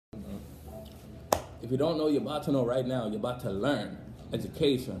If you don't know, you're about to know right now. You're about to learn.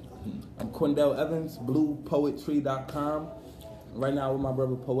 Education. I'm Quindell Evans, BluePoetry.com. Right now with my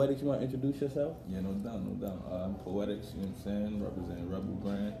brother Poetics. You want to introduce yourself? Yeah, no doubt. I'm Poetics, you know what I'm saying? Representing Rebel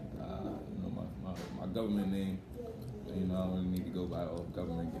Brand. My government name, I don't really need to go by all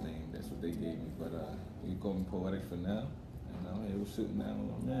government name. That's what they gave me. But you call me Poetics for now. And I'm here shooting down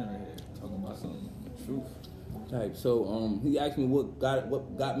with my man right here, talking about some truth. Right. So he asked me what got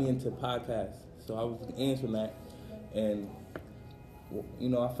me into podcasts. So I was answering that, and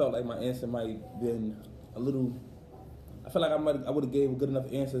I felt like my answer might have been a little. I felt like I would have gave a good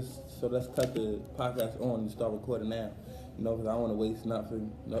enough answers. So let's cut the podcast on and start recording now. Because I don't want to waste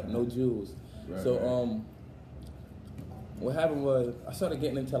nothing, no jewels. Right, So what happened was I started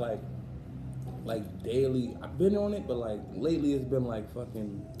getting into like daily. I've been on it, but like lately it's been like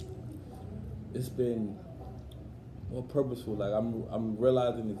fucking. It's been more purposeful. Like I'm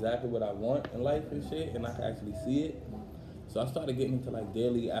realizing exactly what I want in life and shit, and I can actually see it. So I started getting into like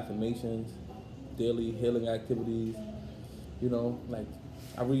daily affirmations, daily healing activities. Like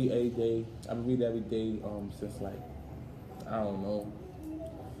I read every day. I read every day since like I don't know.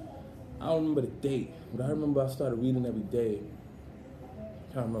 I don't remember the date, but I remember I started reading every day.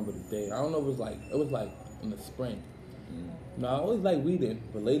 I can't remember the date. I don't know. It was like in the spring. I always like reading,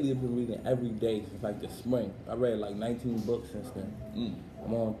 but lately I've been reading every day since like the spring. I read like 19 books since then.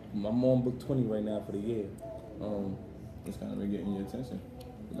 I'm on book 20 right now for the year. What's kind of been getting your attention?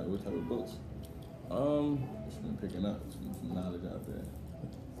 Like what type of books? What's been picking up some knowledge out there?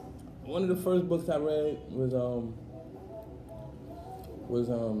 One of the first books I read was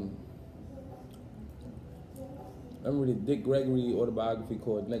I remember the Dick Gregory autobiography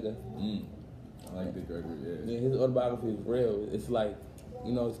called Nigga. I like Dick Gregory, Yeah, his autobiography is real. It's like,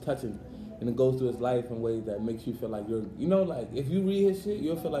 it's touching. And it goes through his life in ways that makes you feel like you're, like if you read his shit,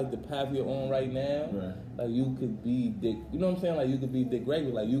 you'll feel like the path you're on right now, right. Like you could be Dick, you know what I'm saying? Like you could be Dick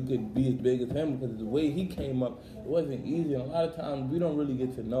Gregory, like you could be as big as him because the way he came up, it wasn't easy. And a lot of times we don't really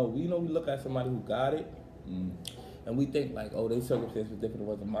get to know. We look at somebody who got it and we think like, oh, their circumstance was different than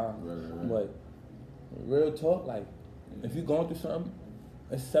was mine. Right. But real talk, like if you're going through something,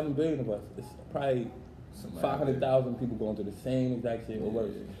 it's 7 billion of us. It's probably 500,000 people going through the same exact shit or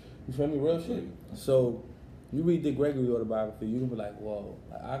worse. You feel me? Real shit. So you read Dick Gregory autobiography, you can be like, whoa,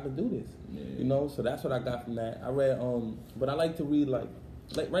 I could do this. Yeah. So that's what I got from that. I read, but I like to read like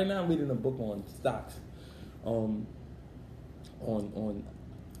right now I'm reading a book on stocks, on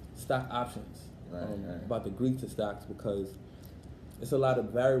stock options, right. About the Greeks of stocks because it's a lot of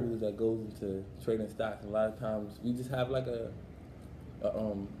variables that goes into trading stocks. And a lot of times we just have like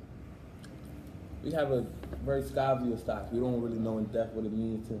we have a very sky view of stocks. We don't really know in depth what it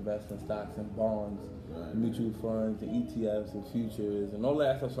means to invest in stocks and bonds, right. mutual funds, and ETFs and futures and all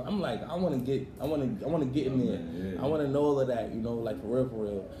that stuff. So I'm like, I want to get in there. Yeah. I want to know all of that. Like for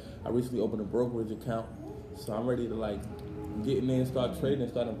real. I recently opened a brokerage account, so I'm ready to like get in there and start trading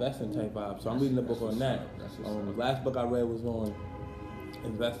and start investing type vibe. So I'm reading a book on that. The last book I read was on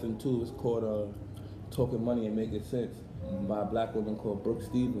investing too. It's called Talking Money and Making Sense by a black woman called Brooke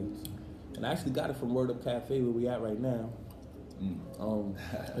Stevens. And I actually got it from Word Up Cafe where we at right now. And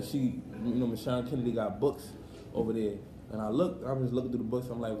she, Miss Sharon Kennedy got books over there. And I was just looking through the books.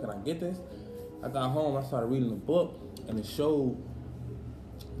 I'm like, can I get this? I got home, I started reading the book, and it showed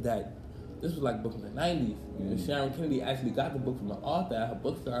that this was like a book from the 90s. And Sharon Kennedy actually got the book from the author at her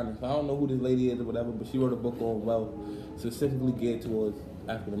book signing. So I don't know who this lady is or whatever, but she wrote a book on wealth specifically geared towards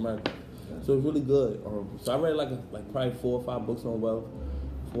African Americans. So it's really good. So I read like probably 4 or 5 books on wealth.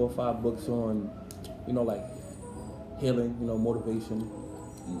 4 or 5 books on, like healing, motivation.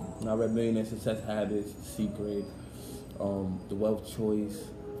 I read Millionaire Success Habits, The Secret, The Wealth Choice,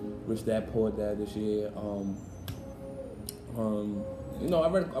 Rich Dad Poor Dad this year. I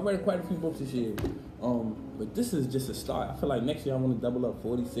read quite a few books this year. But this is just a start. I feel like next year I want to double up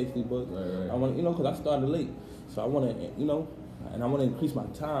 40, 60 books. Right. I want, because I started late, so I want to, and I want to increase my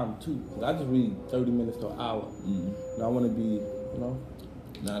time too. Cause I just read 30 minutes to an hour. And I want to be,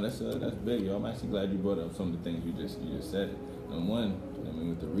 Nah, that's big, yo. I'm actually glad you brought up some of the things you just said. And one,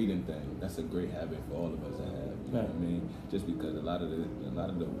 with the reading thing, that's a great habit for all of us to have. You know what I mean? Just because a lot of the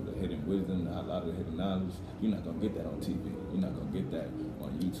hidden wisdom, a lot of the hidden knowledge, you're not gonna get that on TV. You're not gonna get that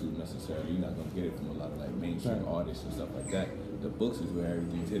on YouTube necessarily. You're not gonna get it from a lot of like mainstream artists and stuff like that. The books is where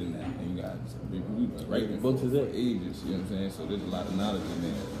everything's hidden at, and you got we've been writing books for ages. You know what I'm saying? So there's a lot of knowledge in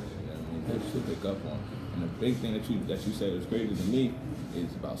there. That you should pick up on. And the big thing that you said was crazy to me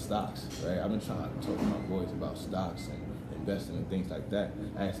is about stocks, right? I've been trying to talk to my boys about stocks and investing in things like that.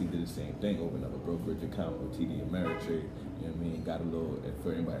 I actually did the same thing, opened up a brokerage account with TD Ameritrade. You know what I mean? Got a little,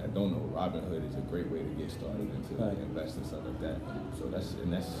 for anybody that don't know, Robinhood is a great way to get started into investing, stuff like that. So that's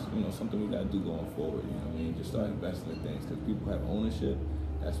something we got to do going forward. You know what I mean? Just start investing in things, because people have ownership.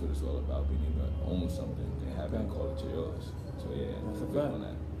 That's what it's all about, being able to own something and have it call it yours. So yeah, that's a big fact. on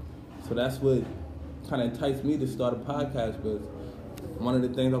that. So that's what kind of enticed me to start a podcast, because one of the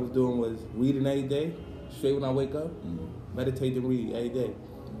things I was doing was reading every day, straight when I wake up, meditate and read every day.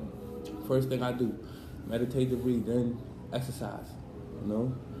 First thing I do, meditate and read, then exercise,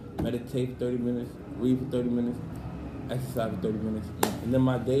 meditate for 30 minutes, read for 30 minutes, exercise for 30 minutes, and then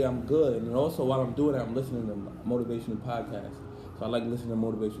my day I'm good. And also while I'm doing that, I'm listening to motivational podcasts. So I like listening to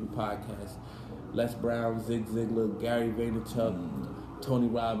motivational podcasts. Les Brown, Zig Ziglar, Gary Vaynerchuk, Tony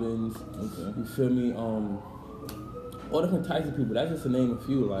Robbins, you feel me? All different types of people. That's just to name a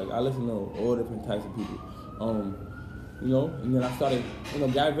few. Like, I listen to all different types of people. And then I started,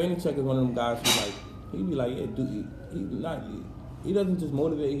 Gary Vaynerchuk is one of them guys who, like, he be like, yeah, dude, he doesn't just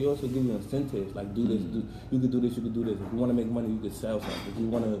motivate, he also gives you incentives. Like, do this, you could do this, you could do this. If you want to make money, you could sell something. If you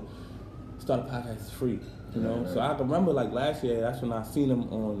want to start a podcast, it's free, So I can remember, like, last year, that's when I seen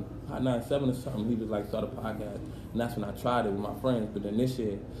him on Hot 97 or something. He was like, start a podcast. And that's when I tried it with my friends. But then this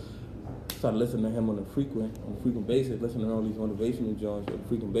year, started listening to him on a frequent basis, listening to all these motivational joints on a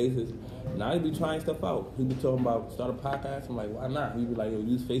frequent basis. Now he'd be trying stuff out. He'd be talking about start a podcast. I'm like, why not? He'd be like, yo,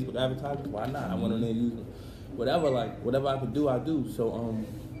 use Facebook advertising. Why not? I went on there using whatever I could do, I do. So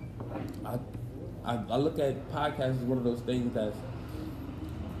I look at podcasts as one of those things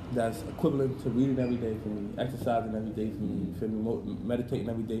that's equivalent to reading every day for me, exercising every day for me, feel me, meditating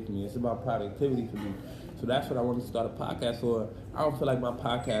every day for me. It's about productivity for me. So that's what I want to start a podcast for. I don't feel like my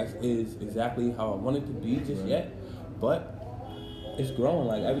podcast is exactly how I want it to be just yet, but it's growing.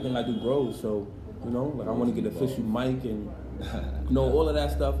 Like, everything I do grows. So, like, I want to get an official mic and, all of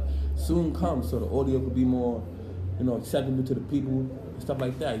that stuff soon comes, so the audio could be more, acceptable to the people and stuff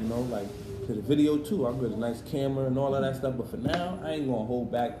like that, like to the video too. I'm with a nice camera and all of that stuff, but for now, I ain't gonna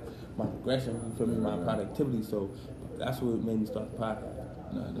hold back my progression, my productivity. So that's what made me start the podcast.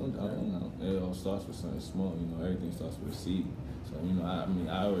 No, I don't know. It all starts with something small, everything starts with a seed. So,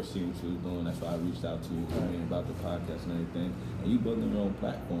 I already see what you was doing. That's why I reached out to you, about the podcast and everything. And you building your own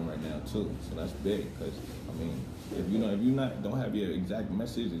platform right now too. So that's big, because, if you don't have your exact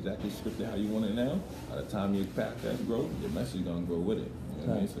message, exactly scripted how you want it now, by the time your podcast grows, your message is gonna grow with it. You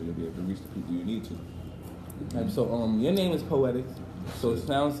know what I mean? So you'll be able to reach the people you need to. So your name is Poetic. So it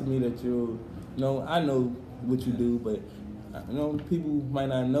sounds to me that I know what you do, but people might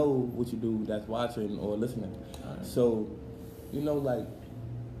not know what you do that's watching or listening. Right. So, like,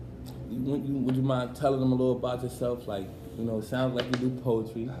 would you mind telling them a little about yourself? Like, it sounds like you do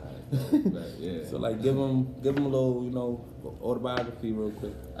poetry. Right, yeah. So, like, give them a little, autobiography real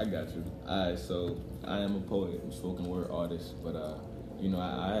quick. I got you. All right, so I am a poet, I'm a spoken word artist, but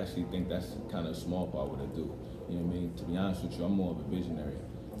I actually think that's kind of a small part what I do. You know what I mean? To be honest with you, I'm more of a visionary.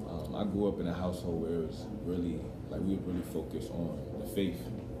 I grew up in a household where it was really, like, we were really focused on the faith.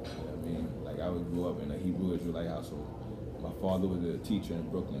 You know what I mean? Like, I grew up in a Hebrew Israelite household. My father was a teacher in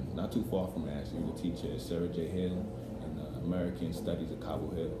Brooklyn, not too far from me actually. He was a teacher at Sarah J. Hill and American Studies at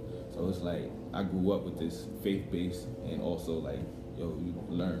Cobble Hill. So it's like, I grew up with this faith base, and also, like, you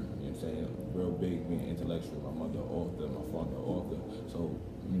learn, you know what I'm saying? Real big, being intellectual. My mother author, my father author. So,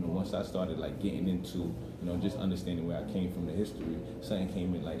 once I started, like, getting into, just understanding where I came from, the history, something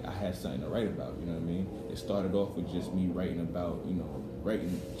came in, like, I had something to write about, you know what I mean? It started off with just me writing about,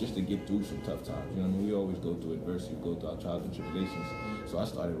 writing just to get through some tough times, you know what I mean? We always go through adversity, go through our trials and tribulations. So I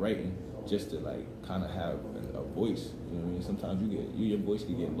started writing just to, like, kind of have a voice, you know what I mean? Sometimes your voice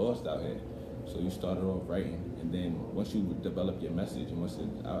can get lost out here. So you started off writing, and then once you develop your message,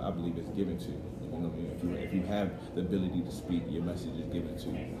 and I believe it's given to you. If you have the ability to speak, your message is given to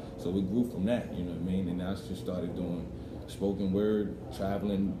you. So we grew from that, you know what I mean? And I just started doing spoken word,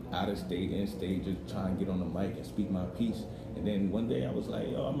 traveling out of state, in state, just trying to get on the mic and speak my piece. And then one day I was like,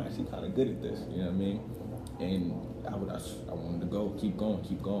 I'm actually kind of good at this, you know what I mean? And I wanted to go, keep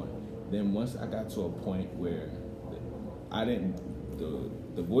going. Then once I got to a point where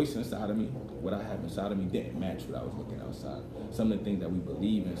the voice inside of me, what I have inside of me didn't match what I was looking outside. Some of the things that we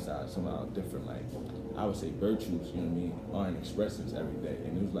believe inside somehow different, like, I would say virtues, you know what I mean, aren't expressed every day.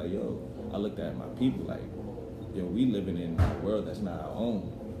 And it was like, I looked at my people like, we living in a world that's not our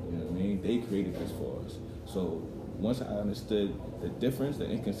own, you know what I mean? They created this for us. So once I understood the difference, the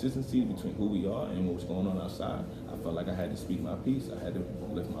inconsistency between who we are and what's going on outside, I felt like I had to speak my piece. I had to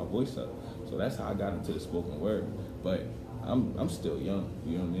lift my voice up. So that's how I got into the spoken word. But I'm still young,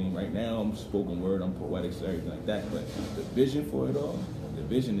 you know what I mean? Right now, I'm spoken word, I'm poetic, everything like that. But the vision for it all, the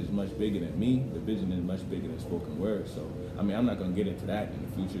vision is much bigger than me. The vision is much bigger than spoken word. So, I mean, I'm not gonna get into that in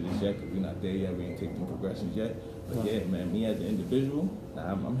the future just yet, because we're not there yet. We ain't taking progressions yet. But yeah, man, me as an individual,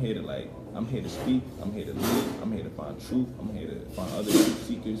 I'm here to I'm here to speak. I'm here to lead. I'm here to find truth. I'm here to find other truth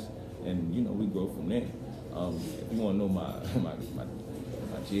seekers, and you know, we grow from there. If you want to know my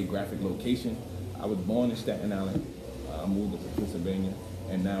geographic location, I was born in Staten Island. I moved up to Pennsylvania,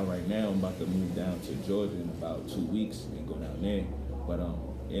 and right now I'm about to move down to Georgia in about 2 weeks and go down there. But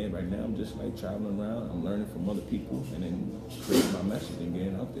yeah, right now I'm just like traveling around. I'm learning from other people, and then creating my message and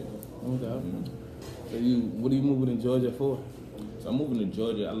getting out there. Okay. Mm-hmm. So what are you moving to Georgia for? So I'm moving to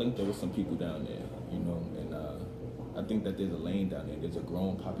Georgia. I linked up with some people down there, you know, and I think that there's a lane down there. There's a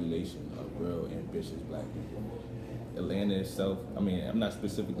growing population of real ambitious black people. Atlanta itself, I mean, I'm not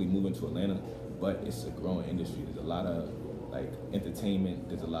specifically moving to Atlanta, but it's a growing industry. There's a lot of like entertainment.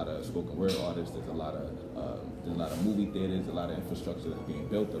 There's a lot of spoken word artists. There's a lot of movie theaters. A lot of infrastructure that's being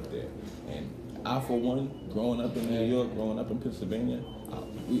built up there. And I, for one, growing up in New York, growing up in Pennsylvania,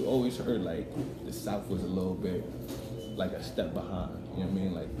 we always heard like the South was a little bit like a step behind. You know what I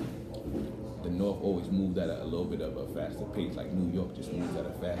mean? Like the North always moved at a little bit of a faster pace. Like New York just moves at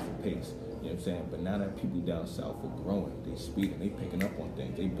a faster pace. You know what I'm saying? But now that people down south are growing, they speeding, they picking up on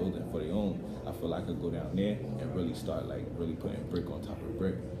things, they building for their own. I feel like I could go down there and really start like really putting brick on top of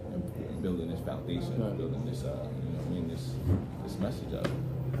brick and building this foundation, building this, you know what I mean, this message up.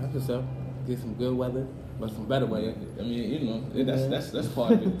 That's what's up. Get some good weather, but some better weather. I mean, you know, that's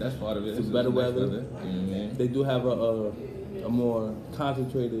part of it. That's part of it. Some better weather. You know what I mean? They do have a more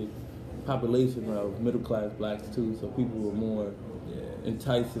concentrated population of middle class blacks too, so people are more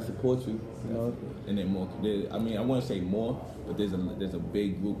enticed to support you. You know, and then more. I mean, I wouldn't say more, but there's a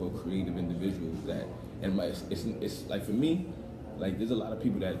big group of creative individuals that, and it's like for me, like there's a lot of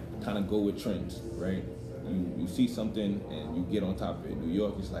people that kind of go with trends, right? You see something and you get on top of it. New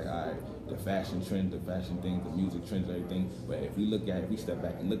York is like, all right, the fashion trend, the fashion things, the music trends, everything. But if we step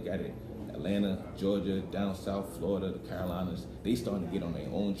back and look at it, Atlanta, Georgia, down south, Florida, the Carolinas, they starting to get on their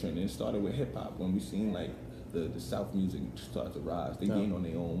own trend. And it started with hip hop when we seen like the South music start to rise. They gain on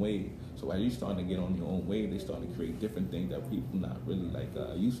their own wave. So while you starting to get on your own wave, they starting to create different things that people not really like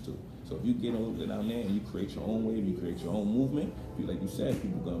used to. So if you get over down there and you create your own wave, you create your own movement, like you said,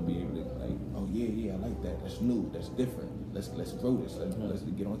 people gonna be able to like, oh yeah, I like that. That's new. That's different. Let's grow this. Let's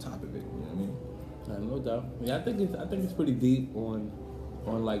get on top of it. You know what I mean? No doubt. Yeah, I think it's pretty deep on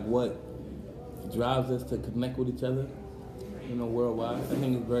like what drives us to connect with each other, you know, worldwide. I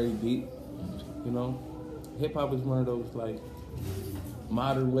think it's very deep. You know, hip hop is one of those like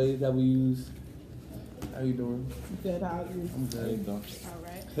modern ways that we use. How you doing? Good, how are you? I'm good. How you doing? All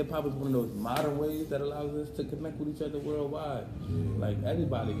right. Hip hop is one of those modern ways that allows us to connect with each other worldwide. Yeah. Like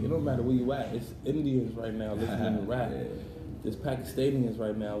everybody, it don't matter where you at. It's Indians right now listening to rap. Yeah. There's Pakistanians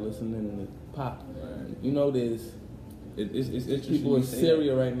right now listening to pop. Right. You know, there's it's people in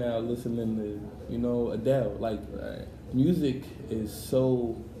Syria right now listening to, you know, Adele. Like music is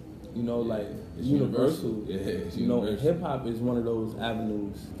so, you know, like it's universal. Yeah, it's you know, hip hop is one of those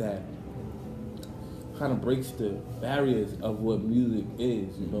avenues that kind of breaks the barriers of what music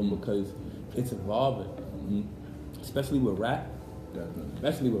is, you know, because it's evolving, especially with rap. Definitely.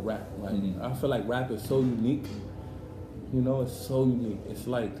 Especially with rap. Like I feel like rap is so unique. You know, it's so unique. It's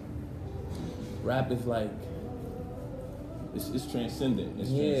like rap is like it's transcendent.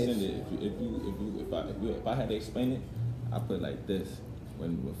 It's transcendent. If I had to explain it, I put it like this: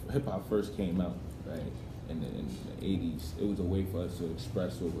 when hip hop first came out, right? In the 80s, it was a way for us to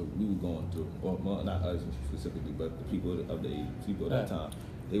express what we were going through. Well, not us specifically, but the people of the 80s, people at that time.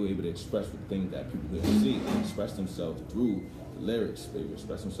 They were able to express the things that people couldn't see, and express themselves through the lyrics. They would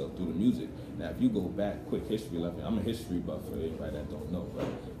express themselves through the music. Now, if you go back, quick history lesson. I'm a history buff for everybody that don't know, but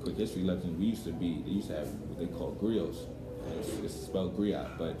quick history lesson. They used to have what they call griots. It's spelled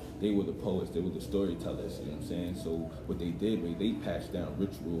griot, but they were the poets, they were the storytellers, you know what I'm saying? So what they did was they passed down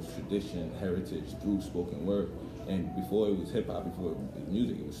rituals, tradition, heritage through spoken word. And before it was hip hop, before it was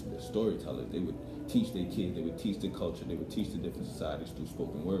music, it was the storytellers. They would teach their kids, they would teach the culture, they would teach the different societies through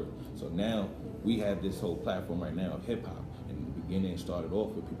spoken word. So now we have this whole platform right now of hip hop. And in the beginning, it started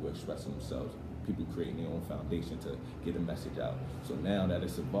off with people expressing themselves, people creating their own foundation to get a message out. So now that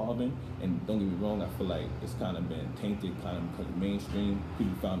it's evolving, and don't get me wrong, I feel like it's kind of been tainted, kind of because mainstream,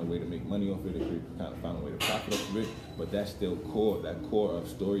 people found a way to make money off it, they kind of found a way to profit off of it, but that's still that core of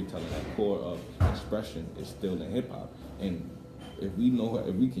storytelling, that core of expression is still in hip hop. And if we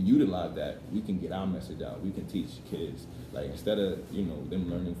can utilize that, we can get our message out. We can teach kids, like instead of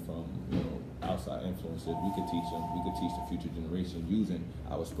them learning from outside influences. We could teach them. We could teach the future generation using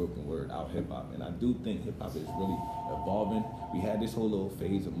our spoken word, our hip hop. And I do think hip hop is really evolving. We had this whole little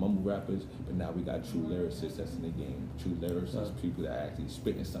phase of mumble rappers, but now we got true lyricists that's in the game. True lyricists, people that are actually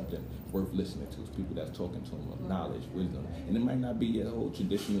spitting something worth listening to. People that's talking to them of knowledge, wisdom. And it might not be a whole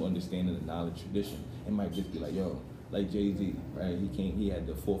traditional understanding of knowledge tradition. It might just be like, yo, like Jay-Z, right? He had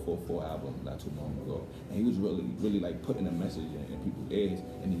the 444 album not too long ago, and he was really like putting a message in people's ears,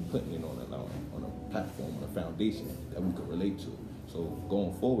 and he putting it on a platform, on a foundation that we could relate to. So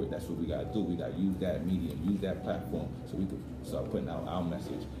going forward, that's what we gotta do. We gotta use that medium, use that platform, so we can start putting out our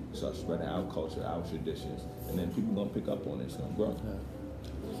message, start spreading our culture, our traditions, and then people gonna pick up on it. It's gonna grow.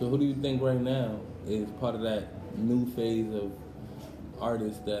 So who do you think right now is part of that new phase of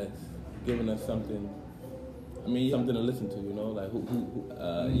artists that's giving us something? I mean, something to listen to, you know, like who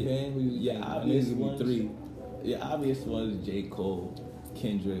obvious ones. Three. Yeah, obvious ones: J. Cole,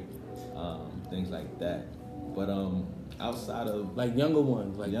 Kendrick, things like that. But outside of like younger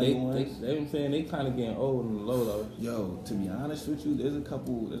ones, like they I'm saying they kind of getting old and low though. Yo, to be honest with you, there's a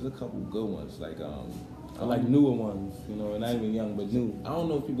couple good ones like newer ones, you know, and not even young, but new. I don't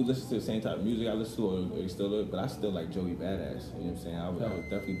know if people listen to the same type of music I listen to or still do, but I still like Joey Badass. You know what I'm saying? I was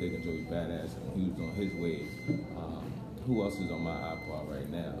definitely digging Joey Badass when he was on his wave. Who else is on my iPod right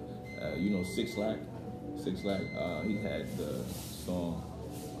now? You know, Six Lack. He had the song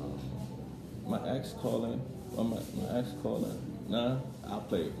My Ex Calling. My Ex Calling. Nah, I'll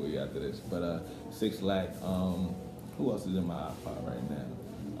play it for you after this. But 6 Lack. Who else is in my iPod right now?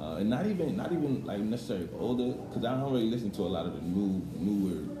 And not even like necessarily older, because I don't really listen to a lot of the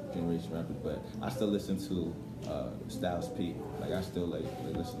newer generation rappers, but I still listen to Styles P. Like I still like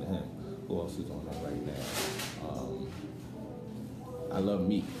listen to him. Who else is on that right now? I love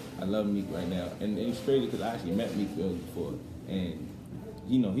Meek. Right now, and it's crazy because I actually met Meek before, and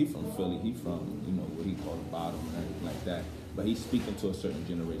you know he from Philly. He from what he called the bottom and everything like that. But he's speaking to a certain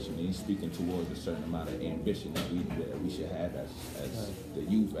generation, and he's speaking towards a certain amount of ambition that we should have as the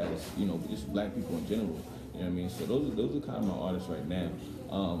youth, as just black people in general. You know what I mean? So those are kind of my artists right now.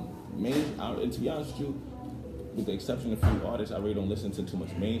 And to be honest with you, with the exception of a few artists, I really don't listen to too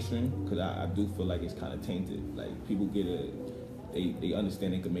much mainstream because I do feel like it's kind of tainted. Like people they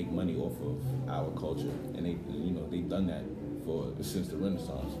understand they can make money off of our culture, and they've done that since the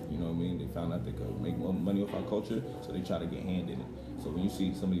Renaissance. You know what I mean? They found out they could make more money off our culture, so they try to get hand in it. So when you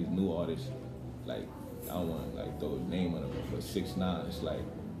see some of these new artists, like I don't want to throw his name on it, but 6ix9ine, it's like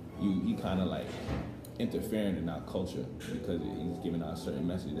he kind of like interfering in our culture because he's giving out a certain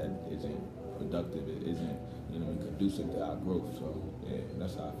message that isn't productive, it isn't conducive to our growth. So yeah,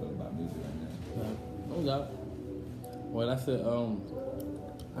 that's how I feel about music right now. No doubt. Well, that's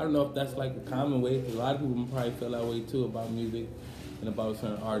I don't know if that's like a common way, because a lot of people probably feel that way too about music and about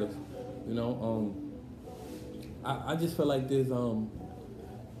certain artists. You know, I just feel like there's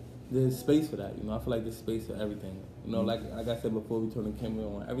space for that. You know, I feel like there's space for everything. You know, like I said before we turned the camera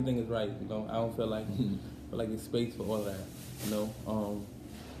on, everything is right. You know, I don't feel like there's space for all of that. You know,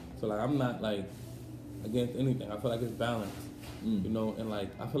 so like I'm not like against anything. I feel like it's balanced. You know, and like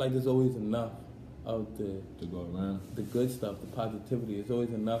I feel like there's always enough of to go around the good stuff, the positivity. There's always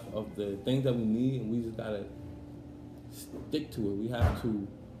enough of the things that we need, and we just gotta stick to it. We have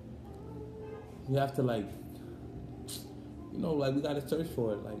to like, like we gotta search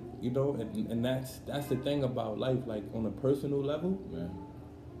for it, like, and that's the thing about life, like on a personal level. Yeah.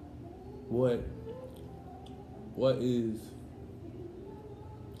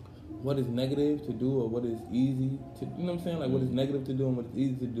 What is negative to do, or what is easy to, you know what I'm saying? Like what is negative to do and what is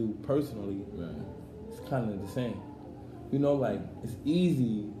easy to do personally, it's kind of the same. You know, like it's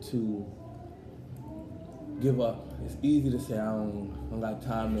easy to give up. It's easy to say I don't got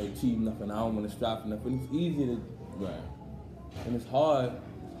time to achieve nothing. I don't want to strive for nothing. It's easy to, and it's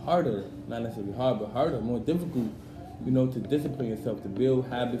harder, not necessarily hard, but harder, more difficult, to discipline yourself, to build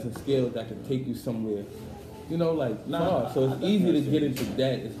habits and skills that can take you somewhere. So it's easy to get into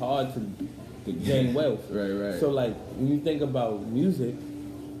debt. It's hard to gain wealth. Right. So like when you think about music,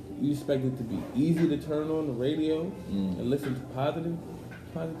 you expect it to be easy to turn on the radio and listen to positivity.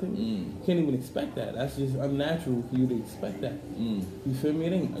 You can't even expect that. That's just unnatural for you to expect that. You feel me?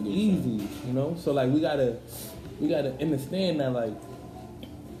 It ain't easy, So like we gotta understand that like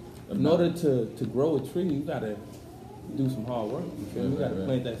in order to grow a tree, you gotta do some hard work. You feel me? You gotta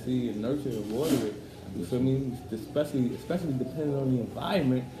plant that seed and nurture and water it. You feel me? Especially depending on the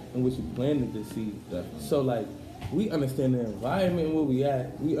environment in which you planted the seed. Definitely. So like we understand the environment where we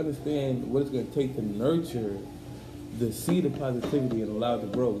at. We understand what it's gonna take to nurture the seed of positivity and allow it to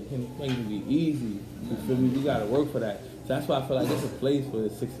grow. It can't be easy. You feel me? We gotta work for that. So that's why I feel like there's a place for the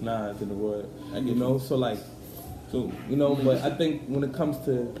 6ix9ines in the world. You know, so like. So, you know, but I think when it comes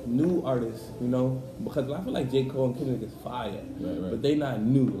to new artists, you know, because I feel like J. Cole and Kendrick is fire, but they not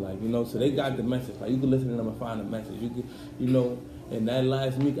new, like, you know, so they got the message. Like, you can listen to them and find the message. You can, you know, and that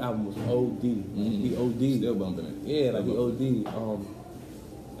last Meek album was OD. He OD. Still bumping it. Yeah, like he OD.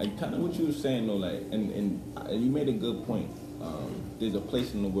 Like, kind of what you were saying, though, like, and you made a good point. There's a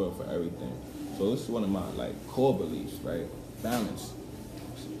place in the world for everything. So it's one of my, like, core beliefs, right? Balance.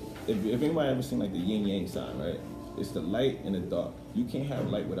 If anybody ever seen, like, the yin-yang sign, right? It's the light and the dark. You can't have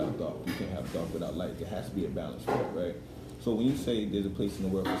light without dark. You can't have dark without light. There has to be a balance for it, right? So when you say there's a place in the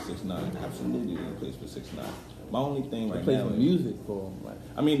world for 6ix9ine, absolutely there's a place for 6ix9ine. My only thing right now is music for him. Like,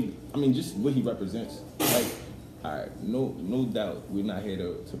 I mean, just what he represents. Like, all right, no doubt, we're not here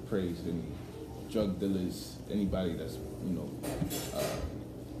to praise any drug dealers, anybody that's, you know,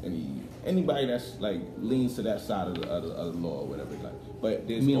 anybody that's like leans to that side of the law or whatever. Like, but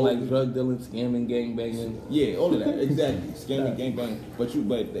there's like drug dealing, scamming, gangbanging. Yeah, all of that, exactly. Scamming, gangbanging. But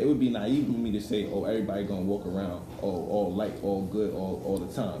it would be naive of me to say, oh, everybody gonna walk around all light, all good, all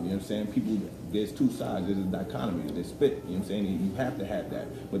the time. You know what I'm saying? People, there's two sides. There's a dichotomy. There's split. You know what I'm saying? And you have to have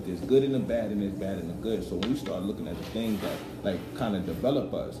that. But there's good and the bad, and there's bad and the good. So when we start looking at the things that like kind of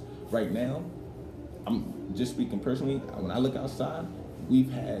develop us right now, I'm just speaking personally. When I look outside,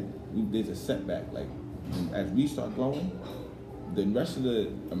 there's a setback. Like, as we start growing, the rest of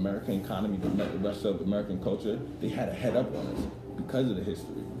the American economy, the rest of American culture, they had a head up on us because of the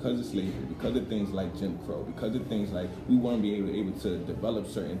history, because of slavery, because of things like Jim Crow, because of things like we want to be able to develop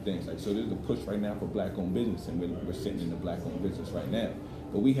certain things. Like, so there's a push right now for black-owned business, and we're sitting in the black-owned business right now.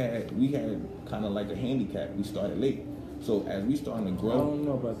 But we had kind of like a handicap. We started late. So as we starting to grow, I don't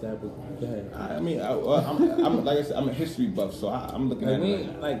know about that, but go ahead. I mean, I'm like I said, I'm a history buff, so I'm looking at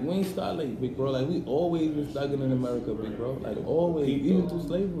it. We ain't start late, big bro. Like, we always been thugging in America, big bro. Like, always, even through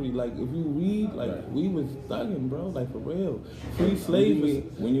slavery. Like, if you read, like, we was thugging, bro. Like, for real. Free slavery.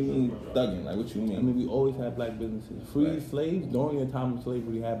 When you mean thugging, like, what you mean? I mean, we always had black businesses. Free slaves during the time of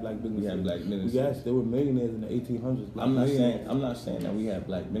slavery, we had black businesses. We had black businesses. Yes, there were millionaires in the 1800s. I'm not saying that we had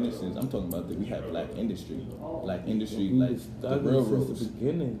black businesses. I'm talking about that we had black industry. Black industry, like the railroads. Since the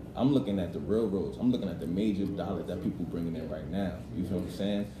beginning. I'm looking at the railroads. I'm looking at the major dollars that people bringing in right now. You know what I'm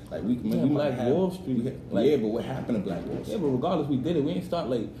saying? Like, we Black Wall Street. Yeah, but what happened to Black Wall Street? Yeah, but regardless, we did it. We ain't start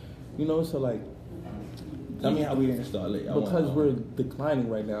late. You know, so like. Tell me how we didn't start late. Because we're declining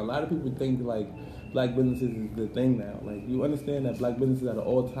right now. A lot of people think like black businesses is the thing now. Like, you understand that black businesses are at an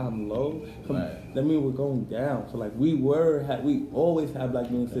all-time low. That means we're going down. So like we always had black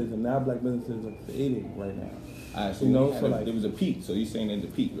businesses, and now black businesses are fading right now. All right, so you know, there was a peak. So you're saying there's a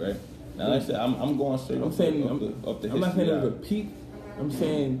peak, right? Now, like I said, I'm going straight. I'm saying I'm not saying there's a peak. I'm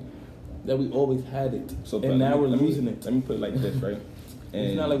saying that we always had it, and now we're losing it. Let me put it like this, right?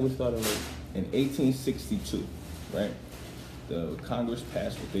 It's not like we're starting late. In 1862, right, the Congress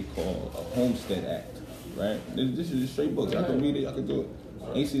passed what they call a Homestead Act, right? This is a straight book. Y'all can read it. Y'all can do it.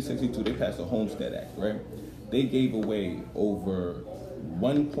 1862, they passed a Homestead Act, right? They gave away over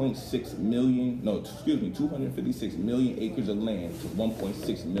 256 million acres of land to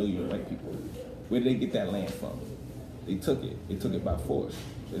 1.6 million white people. Where did they get that land from? They took it. They took it by force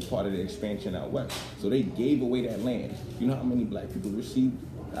as part of the expansion out west. So they gave away that land. You know how many black people received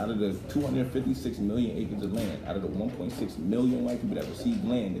out of the 256 million acres of land, out of the 1.6 million white people that received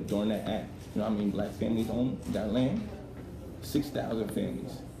land during that act? You know how many black families owned that land? 6,000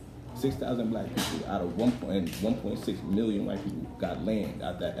 families. 6,000 black people out of 1.6 million white people got land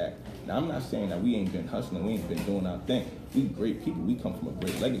out that act. Now, I'm not saying that we ain't been hustling, we ain't been doing our thing. We great people, we come from a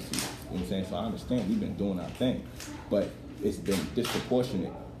great legacy. You know what I'm saying? So I understand we've been doing our thing. But it's been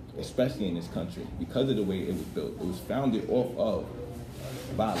disproportionate, especially in this country, because of the way it was built. It was founded off of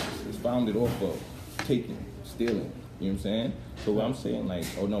violence. It was founded off of taking, stealing. You know what I'm saying? So what I'm saying, like,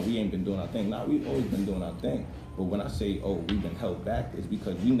 oh no, we ain't been doing our thing. Nah, we've always been doing our thing. But when I say, oh, we've been held back, it's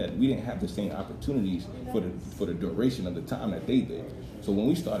because we didn't have the same opportunities for the duration of the time that they did. So when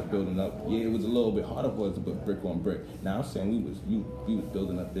we started building up, yeah, it was a little bit harder for us to put brick on brick. Now I'm saying we was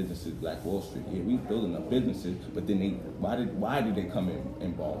building up businesses, Black Wall Street. Yeah, we was building up businesses, but then why did they come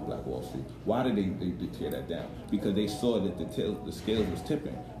in bomb Black Wall Street? Why did they tear that down? Because they saw that the scales was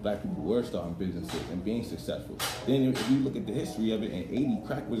tipping. Black people were starting businesses and being successful. Then if you look at the history of it, in '80,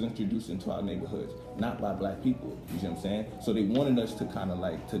 crack was introduced into our neighborhoods, not by black people. You see what I'm saying? So they wanted us to kind of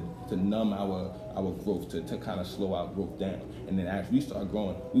like to numb our our growth, to kind of slow our growth down. And then as we start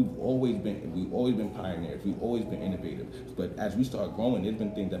growing, we've always been pioneers, we've always been innovative. But as we start growing, there's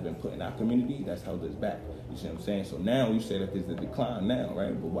been things that have been put in our community that's held us back. You see what I'm saying? So now you say that there's a decline now,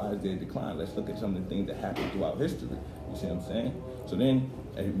 right? But why is there a decline? Let's look at some of the things that happened throughout history. You see what I'm saying? So then,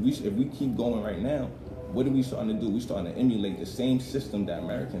 if we keep going right now, what are we starting to do? We're starting to emulate the same system that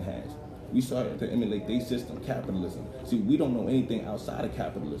American has. We started to emulate their system, capitalism. See, we don't know anything outside of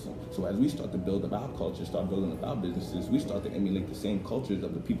capitalism. So as we start to build up our culture, start building up our businesses, we start to emulate the same cultures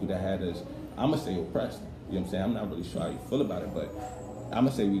of the people that had us, I'm going to say oppressed. You know what I'm saying? I'm not really sure how you feel about it, but I'm going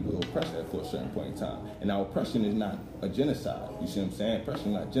to say we were oppressed for a certain point in time. And our oppression is not a genocide. You see what I'm saying?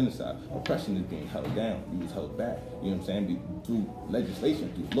 Oppression is not genocide. Oppression is being held down. You was held back. You know what I'm saying? Through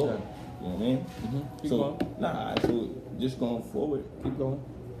legislation, through law. You know what I mean? Mm-hmm. So just going forward. Keep going.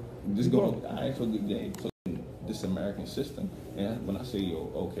 Just going. All right, so good day. So this American system, and when I say,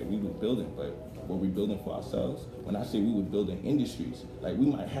 okay, we were building, but were we building for ourselves? When I say we were building industries, like we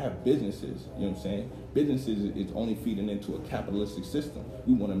might have businesses, you know what I'm saying? Businesses is only feeding into a capitalistic system.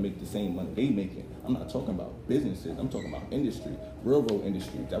 We want to make the same money they making. I'm not talking about businesses, I'm talking about industry, railroad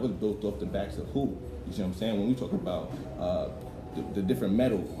industry. That was built off the backs of who? You see what I'm saying? When we talk about the different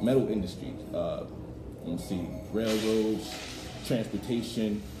metal industries, let's see, railroads,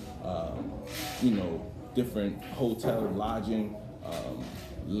 transportation, different hotel, lodging,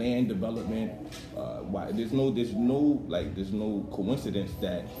 land development. There's no coincidence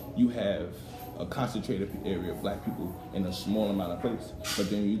that you have a concentrated area of black people in a small amount of place. But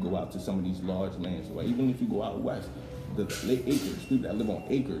then you go out to some of these large lands, right? Even if you go out west, the acres, people that live on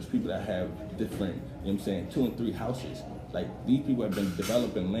acres, people that have different, you know what I'm saying, 2 and 3 houses. Like, these people have been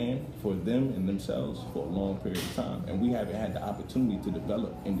developing land for them and themselves for a long period of time, and we haven't had the opportunity to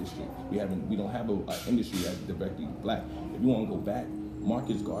develop industry. We don't have an industry that's directly black. If you want to go back,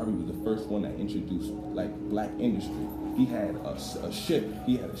 Marcus Garvey was the first one that introduced like black industry. He had a ship,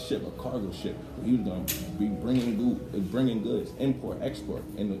 a cargo ship. He was going to be bringing goods, import, export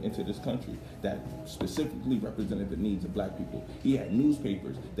into this country that specifically represented the needs of black people. He had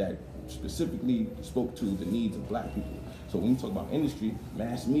newspapers that specifically spoke to the needs of black people. So when you talk about industry,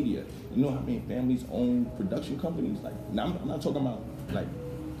 mass media, you know how many families own production companies? Like, now I'm not talking about like,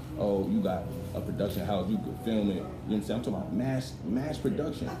 oh, you got a production house, you could film it. You know what I'm saying? I'm talking about mass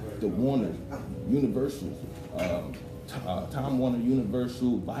production. The Warner, Universal, Time Warner,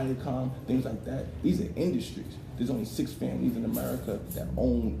 Universal, Viacom, things like that. These are industries. There's only 6 families in America that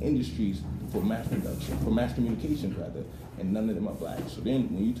own industries for mass production, for mass communication rather, and none of them are black. So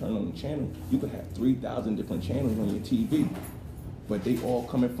then when you turn on the channel, you could have 3,000 different channels on your TV, but they all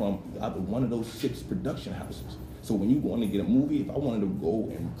coming from either one of those 6 production houses. So when you go in to get a movie, if I wanted to go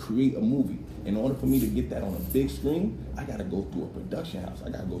and create a movie, in order for me to get that on a big screen, I gotta go through a production house. I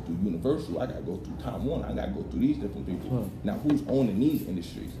gotta go through Universal. I gotta go through Time Warner. I gotta go through these different people. Now, who's owning these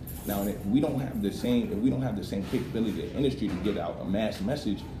industries? Now, if we don't have the same capability of industry to get out a mass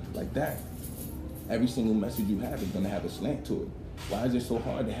message like that, every single message you have is gonna have a slant to it. Why is it so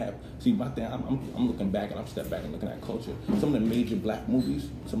hard to have? See, my thing, I'm looking back and I'm stepping back and looking at culture. Some of the major black movies,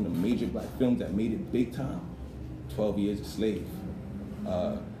 some of the major black films that made it big time, 12 Years a Slave,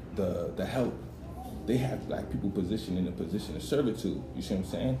 The Help, they have black people positioned in a position of servitude. You see what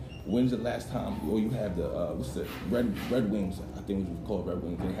I'm saying? When's the last time? Or you have the Red Wings? I think it was called Red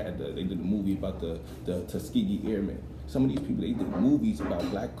Wings. They did a movie about the Tuskegee Airmen. Some of these people, they did movies about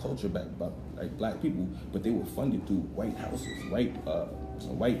black culture, about like black people, but they were funded through white houses,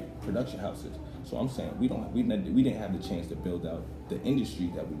 white production houses. So I'm saying we didn't have the chance to build out the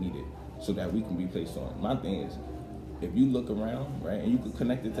industry that we needed so that we can be placed on. My thing is, if you look around, right, and you can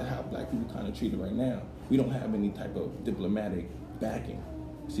connect it to how black people kind of treated right now, we don't have any type of diplomatic backing.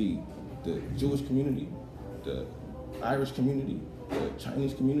 See, the Jewish community, the Irish community, the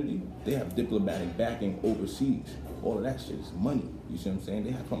Chinese community, they have diplomatic backing overseas. All of that shit is money. You see what I'm saying?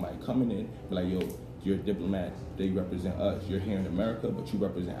 They have somebody coming in, be like, yo, you're a diplomat, they represent us. You're here in America, but you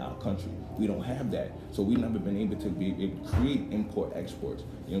represent our country. We don't have that. So we've never been able to create import exports.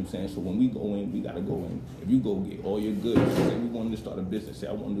 You know what I'm saying? So when we go in, we gotta go in. If you go get all your goods, say we wanted to start a business, say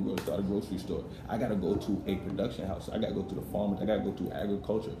I wanted to go start a grocery store, I gotta go to a production house. I gotta go to the farmers, I gotta go to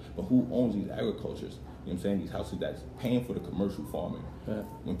agriculture. But who owns these agricultures? You know what I'm saying? These houses that's paying for the commercial farming. Yeah.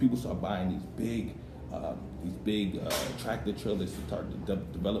 When people start buying these big tractor trailers to start to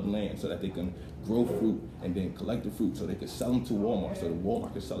develop land so that they can grow fruit and then collect the fruit so they can sell them to Walmart so the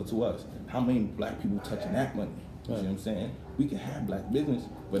Walmart can sell it to us. How many black people touching that money? You see what I'm saying? We can have black business,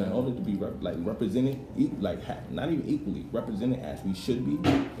 but in order to be represented, not even equally, represented as we should be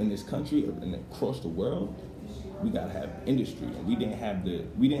in this country and across the world, we gotta have industry, and we didn't have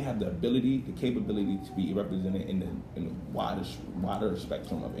the ability, the capability to be represented in the wider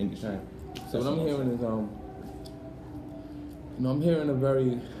spectrum of industry. Right. So what I'm hearing is I'm hearing a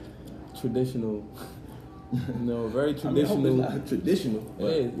very traditional, very traditional. I mean, it's not traditional.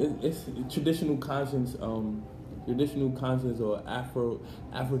 It's traditional conscience, or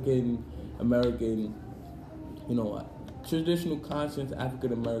African American, traditional conscience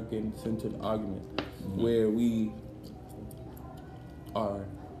African American centered argument, where we are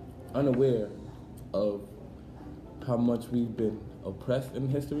unaware of how much we've been oppressed in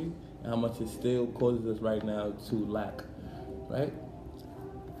history and how much it still causes us right now to lack, right?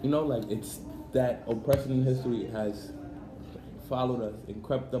 It's that oppression in history has followed us and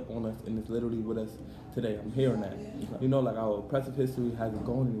crept up on us and is literally with us today. I'm hearing that. Our oppressive history hasn't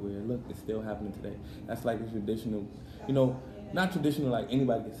gone anywhere. Look, it's still happening today. That's like a traditional, not traditional like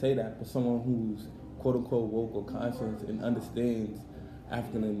anybody can say that, but someone who's quote unquote woke or conscious and understands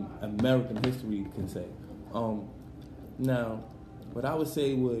African American history can say. Now, what I would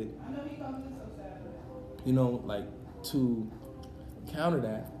say would, to counter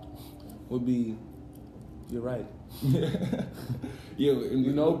that would be, you're right. Yeah,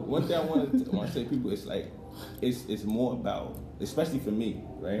 one thing I want to say to people, it's like, it's more about, especially for me,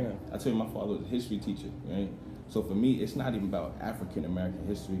 right? Yeah. I tell you, my father was a history teacher, right? So for me, it's not even about African American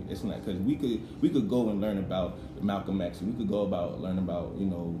history. It's not, because we could go and learn about Malcolm X. We could go learn about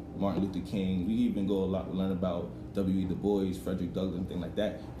Martin Luther King. We even go learn about W.E. Du Bois, Frederick Douglass, and things like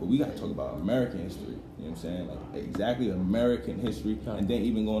that. But we got to talk about American history. You know what I'm saying? Like exactly American history, and then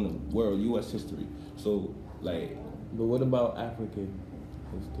even going to world U.S. history. So like. But what about African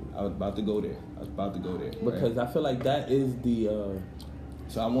history? I was about to go there. Because right? I feel like that is the.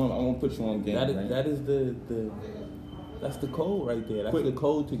 So I want to put you on game. That is that's the code right there. That's the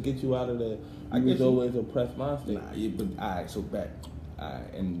code to get you out of the always oppressed monster. Nah, yeah, but alright, so back.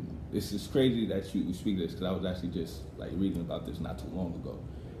 And this is crazy that you speak this, because I was actually just like reading about this not too long ago.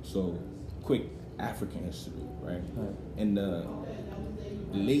 So quick African history, right? In the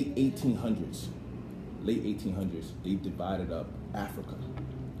late 1800s, they divided up Africa.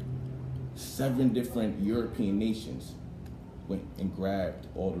 7 different European nations went and grabbed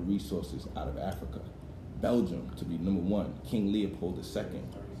all the resources out of Africa. Belgium, to be number 1, King Leopold II.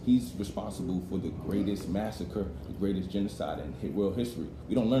 He's responsible for the greatest massacre, the greatest genocide in world history.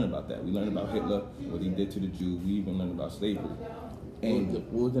 We don't learn about that. We learn about Hitler, what he did to the Jews. We even learn about slavery. And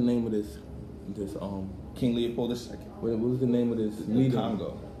what was the name of this King Leopold II. What was the name of this meeting?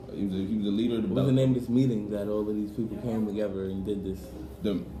 Congo. He was the leader of the. What was the name of this meeting that all of these people came together and did this?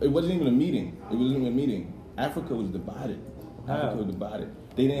 It wasn't even a meeting. Africa was divided. Africa was divided.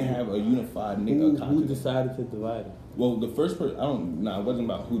 They didn't have a unified continent. Who decided to divide it? Well, the first person, it wasn't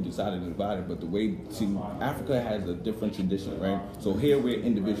about who decided to divide it, but the way, Africa has a different tradition, right? So here we're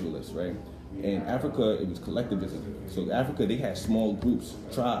individualists, right? In Africa, it was collectivism. So Africa, they had small groups,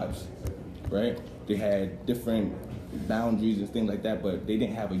 tribes, right? They had different boundaries and things like that, but they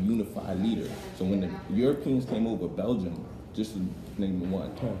didn't have a unified leader. So when the Europeans came over, Belgium, just to name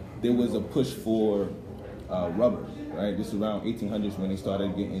one, there was a push for rubber, right? This is around 1800s when they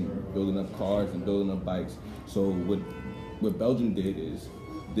started building up cars and building up bikes. So what Belgium did is,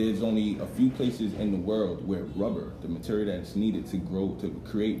 there's only a few places in the world where rubber, the material that's needed to grow, to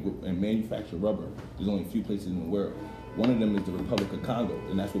create and manufacture rubber, there's only a few places in the world. One of them is the Republic of Congo,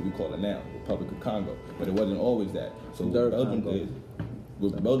 and that's what we call it now, Republic of Congo. But it wasn't always that. So what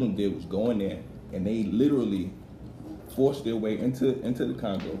Belgium did was go in there, and they literally forced their way into the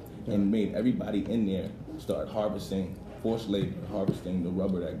Congo and made everybody in there start harvesting, forced labor, harvesting the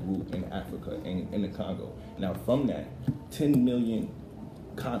rubber that grew in Africa and in the Congo. Now from that, 10 million,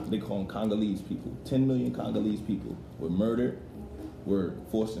 they call them Congolese people, 10 million Congolese people were murdered, were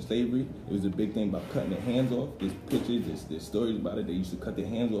forced in slavery. It was a big thing about cutting their hands off. There's pictures, there's stories about it. They used to cut their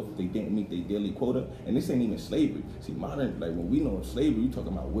hands off if they didn't meet their daily quota. And this ain't even slavery. See, modern, like when we know of slavery, we're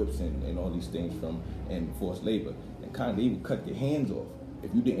talking about whips and all these things and forced labor. And they would cut their hands off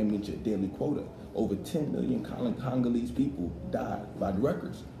if you didn't meet your daily quota. Over 10 million Congolese people died by the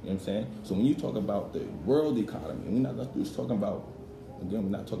records. You know what I'm saying? So when you talk about the world economy, and we're not just talking about, again, we're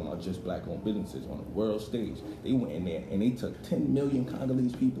not talking about just black-owned businesses on the world stage. They went in there and they took 10 million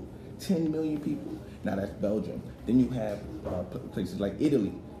Congolese people. 10 million people. Now that's Belgium. Then you have places like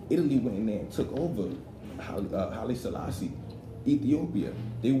Italy. Italy went in there and took over Haile Selassie. Ethiopia,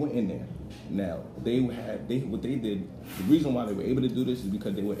 they went in there. Now, what they did, the reason why they were able to do this is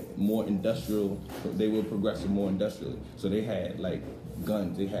because they were more industrial, they were progressing more industrially. So they had like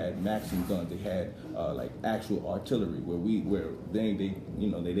guns, they had Maxim guns, they had like actual artillery where they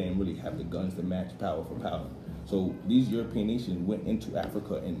didn't really have the guns to match power for power. So these European nations went into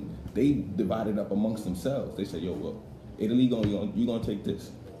Africa and they divided up amongst themselves. They said, yo, well, Italy, you're gonna take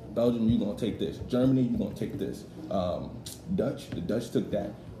this. Belgium, you're gonna take this. Germany, you're gonna take this. The Dutch took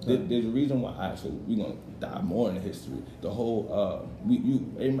that. There's a reason why. So we're gonna dive more into history. The whole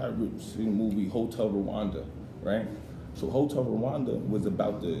everybody seen the movie Hotel Rwanda, right? So Hotel Rwanda was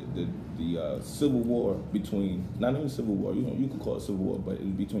about the civil war between, not even civil war, you can call it civil war, but it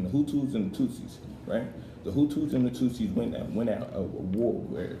was between the Hutus and the Tutsis, right? The Hutus and the Tutsis went at a war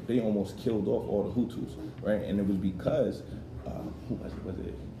where they almost killed off all the Hutus, right? And it was because who was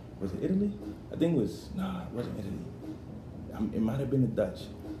it? Was it Italy? I think it wasn't Italy. It might have been the Dutch.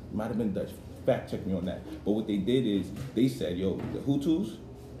 It might have been Dutch. Fact check me on that. But what they did is they said, yo, the Hutus,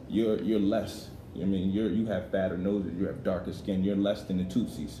 you're less. I mean, you have fatter noses, you have darker skin, you're less than the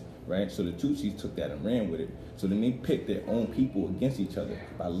Tutsis, right? So the Tutsis took that and ran with it. So then they picked their own people against each other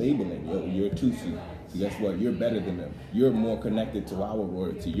by labeling, yo, you're a Tutsi. So guess what? You're better than them. You're more connected to our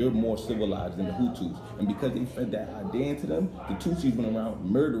royalty. You're more civilized than the Hutus. And because they fed that idea into them, the Tutsis went around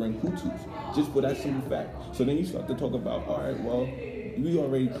murdering Hutus, just for that simple fact. So then you start to talk about, all right, well, we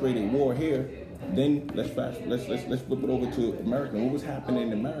already created war here. Then let's flip it over to America. What was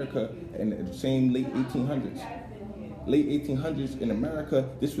happening in America in the same late 1800s? Late 1800s in America,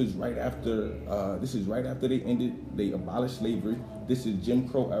 this is right after they abolished slavery. This is Jim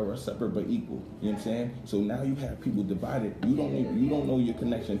Crow era, separate but equal. You know what I'm saying? So now you have people divided. You don't know your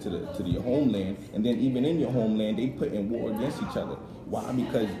connection to your homeland, and then even in your homeland, they put in war against each other. Why?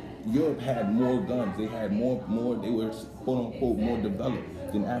 Because Europe had more guns. They had more. They were quote unquote more developed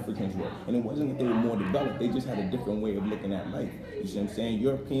than Africans were. And it wasn't that they were more developed, they just had a different way of looking at life. You see what I'm saying?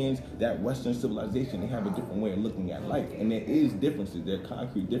 Europeans, that Western civilization, they have a different way of looking at life. And there is differences, there are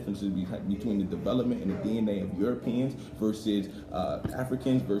concrete differences between the development and the DNA of Europeans versus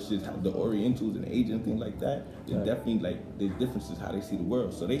Africans versus the Orientals and Asians, things like that. There's definitely there's differences how they see the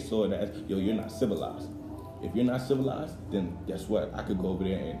world. So they saw it as, yo, you're not civilized. If you're not civilized, then guess what? I could go over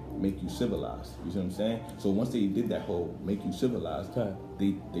there and make you civilized. You see what I'm saying? So once they did that whole make you civilized,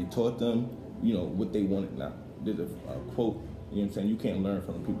 they taught them, what they wanted. Now, there's a quote, you know what I'm saying? You can't learn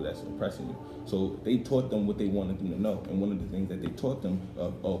from the people that's oppressing you. So they taught them what they wanted them to know. And one of the things that they taught them,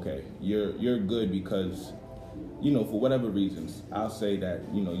 okay, you're good because, for whatever reasons, I'll say that,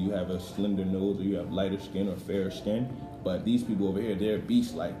 you have a slender nose or you have lighter skin or fairer skin. But these people over here, they're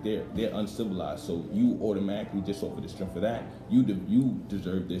beast-like, they're uncivilized. So you automatically, just off of the strength of that, you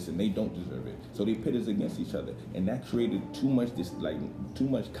deserve this and they don't deserve it. So they pit us against each other, and that created too much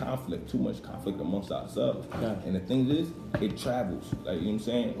conflict amongst ourselves. Yeah. And the thing is, it travels. You know what I'm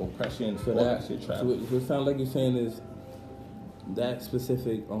saying? Oppression, all that shit travels. So it sounds like you're saying is that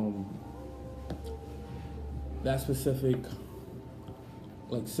specific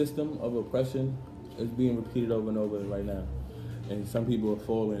system of oppression is being repeated over and over right now, and some people are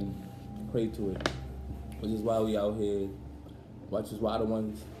falling prey to it, which is why we out here. Which is why the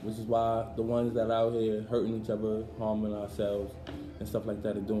ones that are out here hurting each other, harming ourselves, and stuff like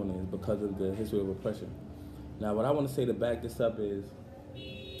that are doing it, is because of the history of oppression. Now, what I want to say to back this up is,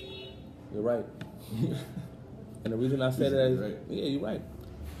 you're right, and the reason I say that is, yeah, you're right.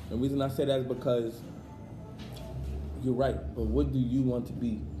 The reason I say that is because you're right. But what do you want to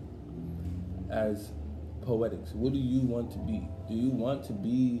be? As poetics, what do you want to be? Do you want to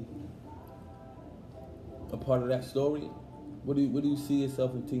be a part of that story? What do you see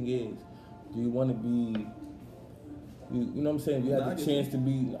yourself in 10 years? Do you want to be? You know what I'm saying? If you had the chance to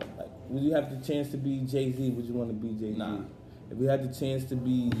be, would you have the chance to be Jay-Z? Would you want to be Jay-Z? Nah. If you had the chance to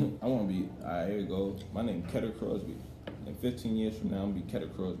be, I want to be. All right, here you go. My name is Ketter Crosby. In 15 years from now, I'm gonna be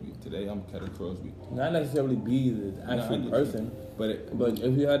Ketter Crosby. Today, I'm Ketter Crosby. Not necessarily be the actual person, but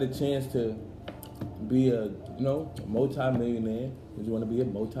if you had the chance to be a multi-millionaire, would you want to be a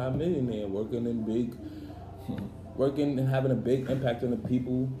multi-millionaire working and having a big impact on the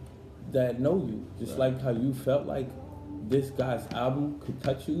people that know you? Just like how you felt like this guy's album could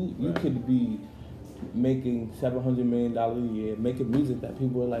touch you, you could be making $700 million a year, making music that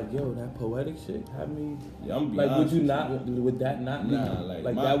people are like, yo, that poetic shit had me. Yeah, I'm like, would you not? Would that not be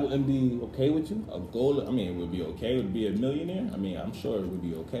that wouldn't be okay with you? A goal? I mean, it would be okay. It would be a millionaire. I mean, I'm sure it would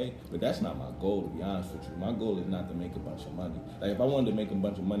be okay, but that's not my goal. To be honest with you, my goal is not to make a bunch of money. Like, if I wanted to make a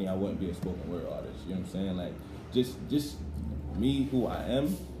bunch of money, I wouldn't be a spoken word artist. You know what I'm saying? Like, just me, who I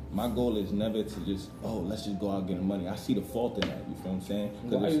am. My goal is never to just, let's just go out getting money. I see the fault in that, you feel what I'm saying?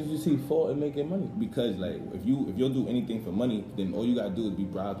 Why did you see fault in making money? Because, like, if you'll do anything for money, then all you gotta do is be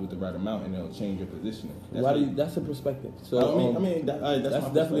bribed with the right amount and it'll change your positioning. That's a perspective. So, that's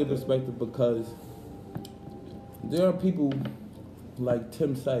definitely a perspective, because there are people like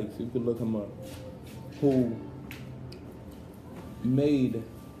Tim Sykes, you could look him up, who made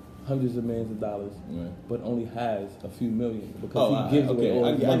hundreds of millions of dollars, Right. but only has a few million because he gives away all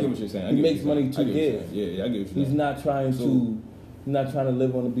his I money. get what you're saying. He makes money to give. Yeah, I get what you're He's saying. not trying to. He's not trying to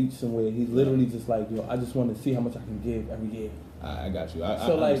live on the beach somewhere. He's literally just like, I just want to see how much I can give every year. I got you. So I like,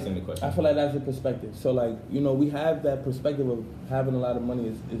 understand the question. I feel like that's the perspective. So like, we have that perspective of having a lot of money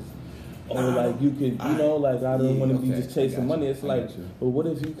is like you could, like I don't want to be just chasing money. It's like, but what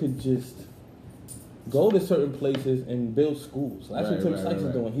if you could just go to certain places and build schools? That's what Tim Sykes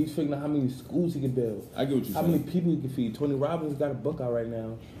is doing. He's figuring out how many schools he can build. I get what you're saying. How many people he can feed. Tony Robbins got a book out right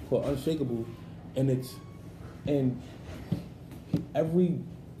now called Unshakable, and every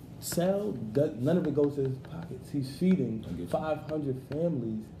cell, none of it goes to his pockets. He's feeding 500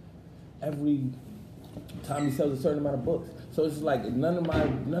 families every time he sells a certain amount of books. So it's like none of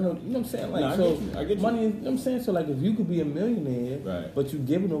you know what I'm saying? Like, I get you. Money is, you know what I'm saying? So like if you could be a millionaire, but you're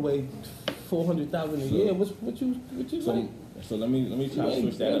giving away $400,000 a year, what you like? So let me try to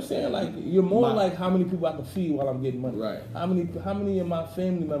switch that up. Saying like you're more like how many people I could feed while I'm getting money. Right. How many of my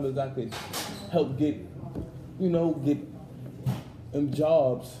family members I could help get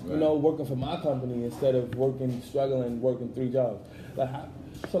jobs, working for my company instead of struggling, working 3 jobs.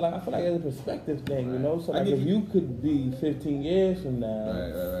 So I feel like it's a perspective thing, So like if you could be 15 years from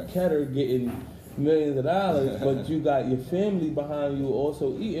now, Ketter getting millions of dollars, but you got your family behind you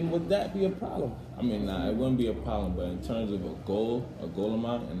also eating, would that be a problem? I mean, nah, it wouldn't be a problem, but in terms of a goal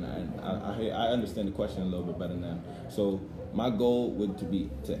amount, and I understand the question a little bit better now. So my goal would be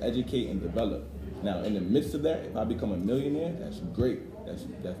to educate and develop. Now, in the midst of that, if I become a millionaire, that's great. That's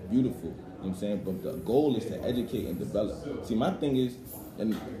beautiful. You know what I'm saying? But the goal is to educate and develop. See, my thing is,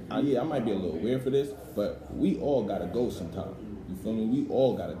 and I might be a little weird for this, but we all gotta go sometime. You feel me? We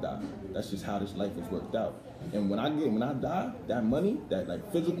all gotta die. That's just how this life is worked out. And when I die, that money, that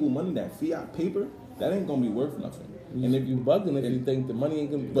like physical money, that fiat paper, that ain't gonna be worth nothing. And if you bugging, if you think the money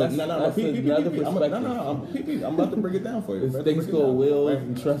ain't gonna, but another perspective. I'm about to break it down for you. It's things called wills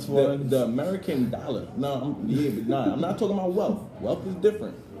and trust funds. The American dollar. I'm not talking about wealth. Wealth is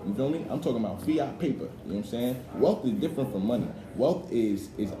different. You feel me? I'm talking about fiat paper. You know what I'm saying? Wealth is different from money. Wealth is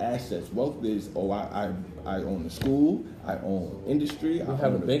assets. Wealth is, I own a school, I own industry. You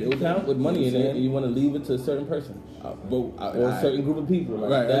have a bank account with money in it, and you want to leave it to a certain person, or a certain group of people.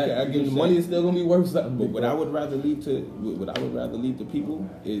 Like right? That, okay, I get the money is still gonna be worth something. But what I would rather leave to people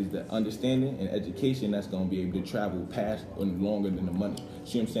is the understanding and education that's gonna be able to travel past and longer than the money.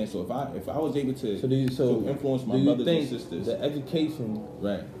 See what I'm saying? So if I was able to to influence my brothers and sisters, the education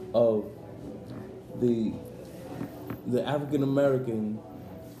of the African American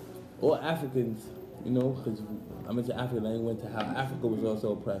or Africans, because I mentioned Africa, I went to how Africa was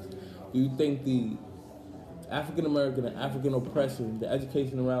also oppressed. Do you think the African American and African oppression, the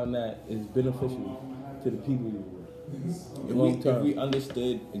education around that, is beneficial to the people if we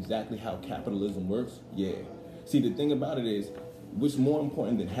understood exactly how capitalism works? Yeah. See, the thing about it is, what's more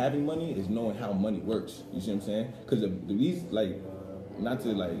important than having money is knowing how money works. You see what I'm saying? Because these, like, not to,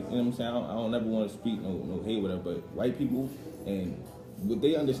 like, you know what I'm saying? I don't ever want to speak no hate, whatever, but white people, and what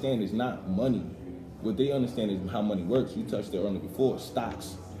they understand is not money. What they understand is how money works. You touched it earlier before,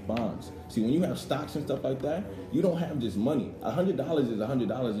 stocks, bonds. See, when you have stocks and stuff like that, you don't have just money. $100 is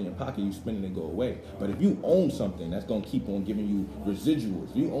 $100 in your pocket, you spend it and go away. But if you own something that's gonna keep on giving you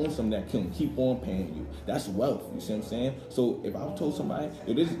residuals, you own something that can keep on paying you, that's wealth, you see what I'm saying? So if I told somebody,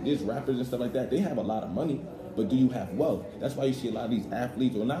 there's rappers and stuff like that, they have a lot of money, but do you have wealth? That's why you see a lot of these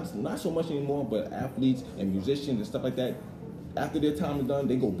athletes, or not so much anymore, but athletes and musicians and stuff like that, after their time is done,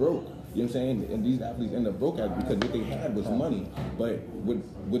 they go broke. You know what I'm saying? And these athletes end up broke out because what they had was money. But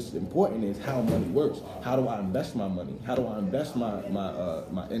what's important is how money works. How do I invest my money? How do I invest my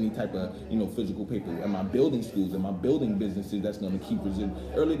any type of physical paper? Am I building schools? Am I building businesses that's going to keep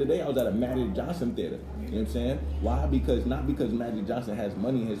residual? Earlier today, I was at a Magic Johnson theater. You know what I'm saying? Why? Not because Magic Johnson has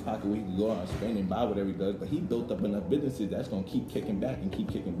money in his pocket where he can go out and spend and buy whatever he does, but he built up enough businesses that's going to keep kicking back and keep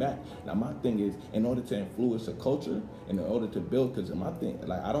kicking back. Now my thing is, in order to influence a culture, and in order to build, because my thing,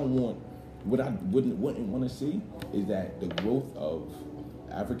 like, I don't want. What I wouldn't want to see is that the growth of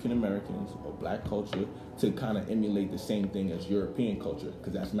African Americans or black culture to kind of emulate the same thing as European culture,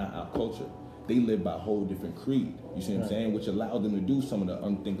 because that's not our culture. They live by a whole different creed, you see what I'm saying, which allowed them to do some of the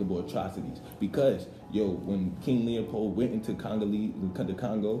unthinkable atrocities. Because, when King Leopold went into the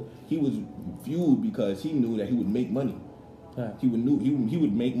Congo, he was fueled because he knew that he would make money. He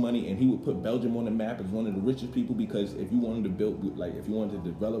would make money, and he would put Belgium on the map as one of the richest people, because if you wanted to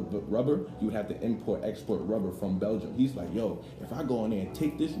develop rubber, you would have to export rubber from Belgium. He's like, if I go in there and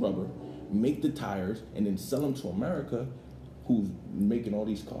take this rubber, make the tires, and then sell them to America, who's making all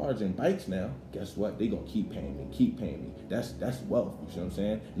these cars and bikes now, guess what? They gonna keep paying me. That's wealth. You see what I'm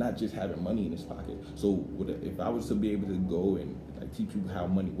saying? Not just having money in his pocket. So if I was to be able to go and like teach you how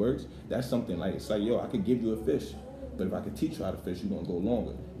money works, that's something like, it's like, yo, I could give you a fish, but if I could teach you how to fish, you're gonna go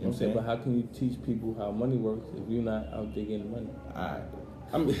longer. You know what I'm saying? But how can you teach people how money works if you're not out there getting money?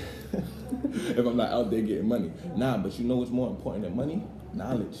 If I'm not out there getting money. Nah, but you know what's more important than money?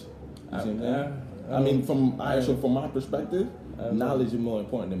 Knowledge. You see what I'm saying? From my perspective, knowledge is more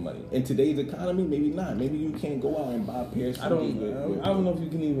important than money. In today's economy, maybe not. Maybe you can't go out and buy a pair of shoes. I don't know if you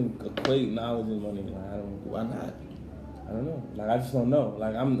can even equate knowledge and money. Like, why not? I don't know. Like, I just don't know.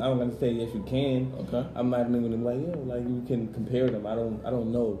 Like, I'm gonna say yes, you can. Okay. I'm not even gonna be like, yo, like you can compare them. I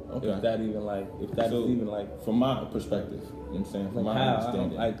don't know if that even like is even like from my perspective. You know what I'm saying? From like my how?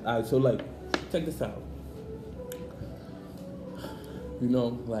 understanding. So like, check this out. You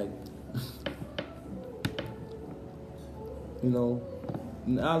know, like,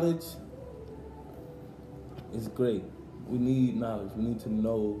 knowledge is great. We need knowledge. We need to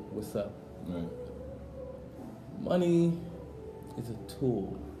know what's up. Right. Money is a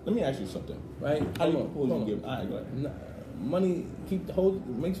tool. Let me ask you something. Right? How do you propose you give? All right, go ahead. Money,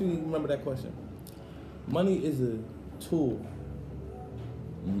 make sure you remember that question. Money is a tool.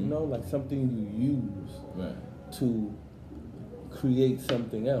 Mm-hmm. Like something you use to create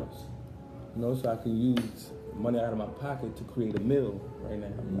something else. So I can use money out of my pocket to create a meal right now.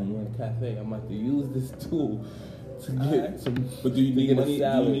 Like we're in a cafe. I'm about to use this tool to get some. But do you need money? Do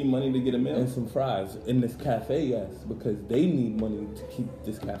you need money to get a meal? And some fries in this cafe, yes, because they need money to keep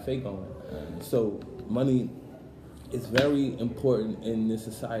this cafe going. Right. So money is very important in this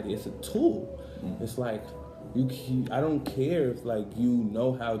society. It's a tool. It's like I don't care if like you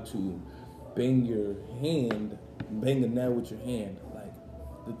know how to bang a nail with your hand. Like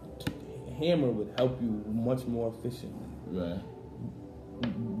the hammer would help you much more efficiently. Right.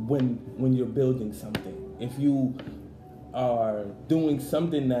 When you're building something. If you are doing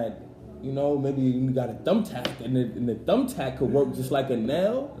something that, maybe you got a thumbtack and the thumbtack could work just like a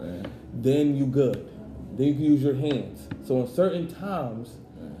nail, then you good. Then you can use your hands. So in certain times,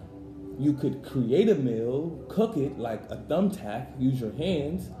 you could create a meal, cook it like a thumbtack, use your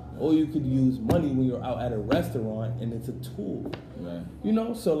hands, or you could use money when you're out at a restaurant and it's a tool. Right.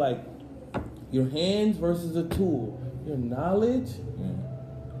 So like your hands versus a tool. Your knowledge,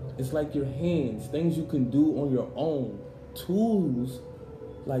 it's like your hands, things you can do on your own. Tools,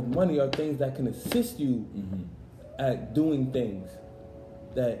 like money, are things that can assist you at doing things.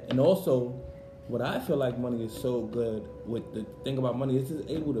 And also, what I feel like money is so good with the thing about money is it's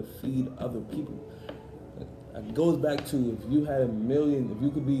able to feed other people. It goes back to if you had $1 million, if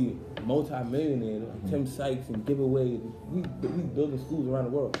you could be a multi-millionaire like Tim Sykes and give away, he's building schools around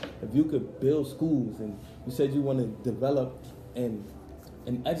the world. If you could build schools and you said you want to develop and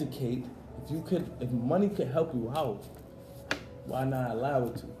educate, if money could help you out, why not allow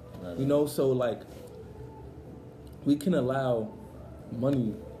it to? Right. So like we can allow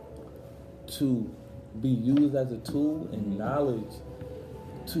money to be used as a tool and knowledge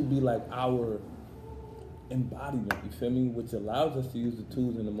to be like our embodiment, you feel me? Which allows us to use the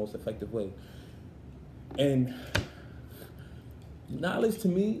tools in the most effective way. And knowledge to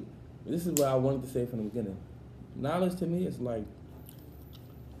me, this is what I wanted to say from the beginning. Knowledge to me is like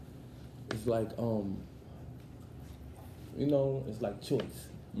it's like choice.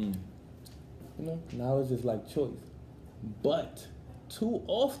 Knowledge is like choice. But too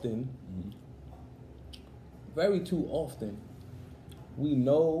often, very too often, we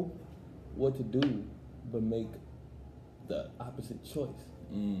know what to do, but make the opposite choice.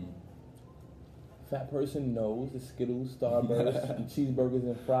 Fat person knows the Skittles, Starburst, and cheeseburgers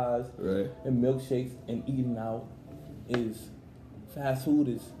and fries, and milkshakes, and eating out is fast food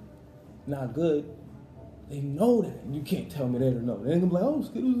is not good. They know that. You can't tell me they don't know. They ain't gonna be like, oh,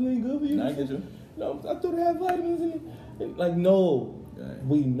 Skittles ain't good for you. I get you. I thought they had vitamins in it. Like, no,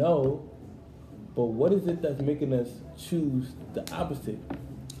 we know, but what is it that's making us choose the opposite?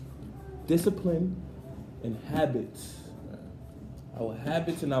 Discipline and habits. Our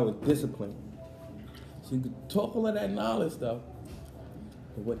habits and our discipline. So you can talk all of that knowledge stuff,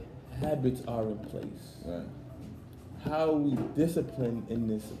 but what habits are in place? How we discipline in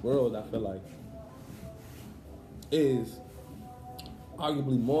this world, I feel like, is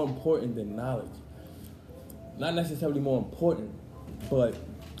arguably more important than knowledge. Not necessarily more important, but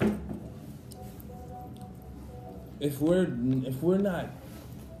if we're not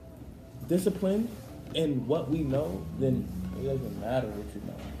disciplined in what we know, then it doesn't matter what you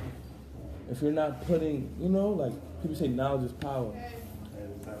know. If you're not putting, like people say knowledge is power.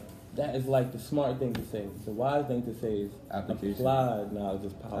 that is like the smart thing to say. The wise thing to say is application. Applied knowledge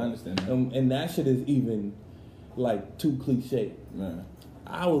is power. I understand that. And that shit is even like too cliche. Man.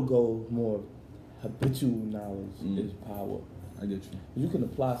 I would go more habitual knowledge is power. I get you. You can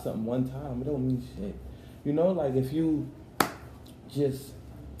apply something one time, it don't mean shit. You know, like if you just,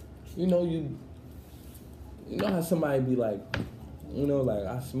 you know how somebody be like, like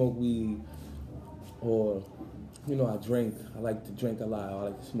I smoke weed, or, I drink. I like to drink a lot. I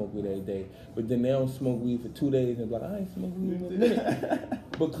like to smoke weed every day. But then they don't smoke weed for 2 days and be like, I ain't smoked weed in a minute.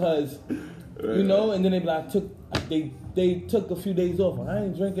 Because, and then they be like, they took a few days off. I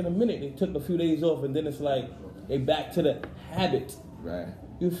ain't drinking a minute. They took a few days off, and then it's like they back to the habit. Right.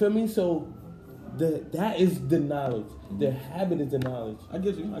 You feel me? So that is the knowledge. The habit is the knowledge. I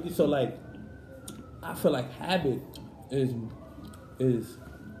get you. So like, I feel like habit is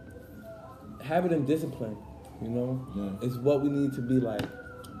habit and discipline. Is what we need to be like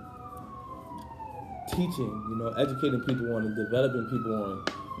teaching. Educating people on and developing people on.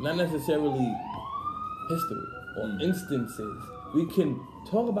 Not necessarily history or instances. We can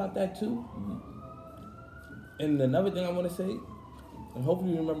talk about that too. And another thing I want to say, and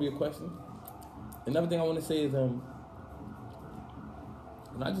hopefully you remember your question. Another thing I want to say is, and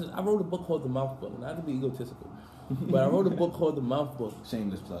I wrote a book called The Mouth Book. Not to be egotistical, but I wrote a book called The Mouth Book.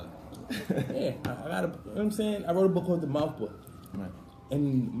 Shameless plug. Yeah, I got you know what I'm saying? I wrote a book called The Mouth Book. Right.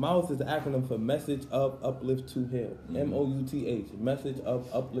 And MOUTH is the acronym for Message of Uplift to Heal. MOUTH. Message of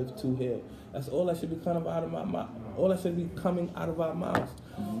Uplift to Heal. That's all that should be coming out of my mouth. All that should be coming out of our mouths.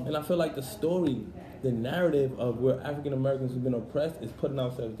 And I feel like the story, the narrative of where African Americans have been oppressed is putting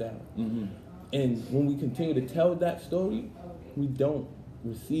ourselves down. And when we continue to tell that story, we don't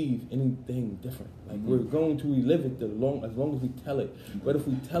receive anything different. Like we're going to relive it as long as we tell it. But if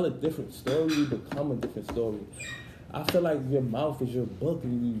we tell a different story, we become a different story. I feel like your mouth is your book,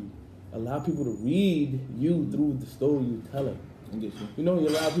 and you allow people to read you through the story you're telling. You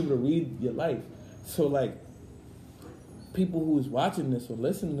allow people to read your life. So like, people who's watching this or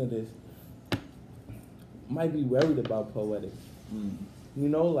listening to this might be worried about Poetic.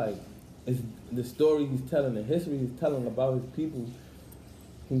 Like, it's the story he's telling, the history he's telling about his people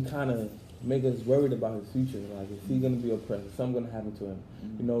can kind of make us worried about his future. Like, is he going to be oppressed? Is something going to happen to him?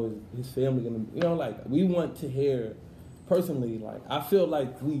 Is his family going to, like, we want to hear, personally, like, I feel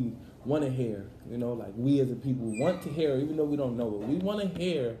like we want to hear, like, we as a people want to hear, even though we don't know it, we want to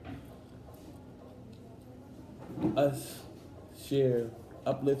hear us share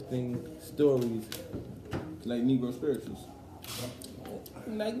uplifting stories. Like Negro spirituals.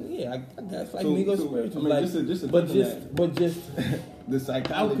 Like, yeah, I guess like Negro spirituals. I mean, just but just the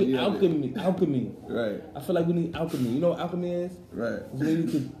psychology alchemy. Right. I feel like we need alchemy. You know what alchemy is? Right. It's when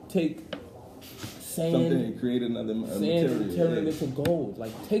you could take sand, something and create another material. And turn it into gold.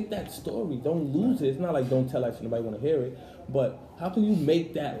 Like, take that story. Don't lose it. It's not like don't tell that shit, nobody want to hear it. But how can you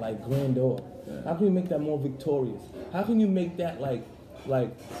make that like grandeur? Yeah. How can you make that more victorious? How can you make that like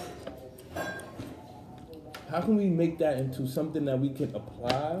how can we make that into something that we can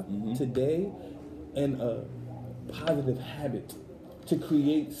apply today and a positive habit to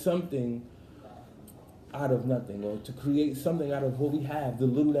create something out of nothing, or to create something out of what we have, the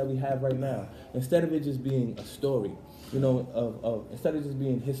little that we have right now, instead of it just being a story, instead of just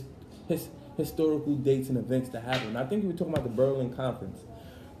being historical dates and events that happen. I think you were talking about the Berlin Conference,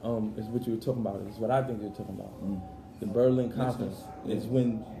 is what you were talking about. Is what I think you were talking about. The Berlin Conference is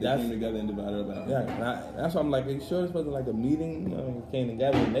when they came together and divided about. Yeah, and that's why I'm like, are you sure this wasn't like a meeting? We came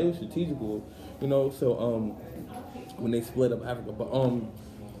together and they were strategical, So when they split up Africa, but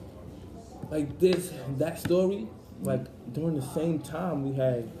like that story, like during the same time we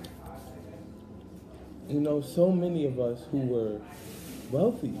had, so many of us who were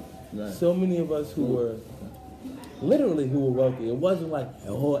wealthy, right. So many of us who were. Literally who were wealthy. It wasn't like,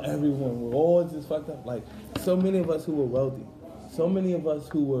 everyone, we're all just fucked up. Like, so many of us who were wealthy. So many of us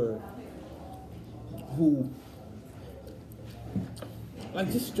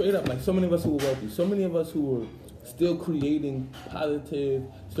like, just straight up, like, so many of us who were wealthy. So many of us who were still creating positive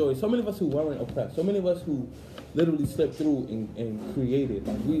stories. So many of us who weren't oppressed. So many of us who literally slipped through and created.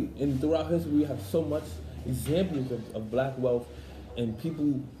 Like, throughout history, we have so much examples of black wealth and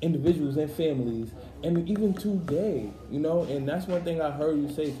people, individuals and families, and even today, and that's one thing I heard you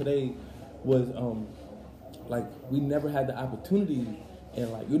say today was, like, we never had the opportunity, and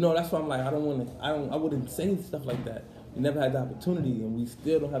like, that's why I'm like, I wouldn't say stuff like that. We never had the opportunity, and we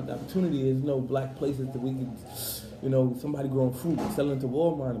still don't have the opportunity. There's no black places that we can, somebody growing fruit and selling to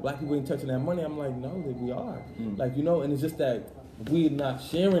Walmart, and black people ain't touching that money. I'm like, no, that we are. Like, and it's just that we're not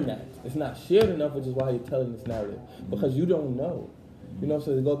sharing that. It's not shared enough, which is why you're telling this narrative, because you don't know. You know,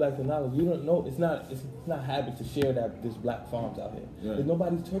 so to go back to knowledge, you don't know. It's not habit to share that there's black farms out here. Right. There's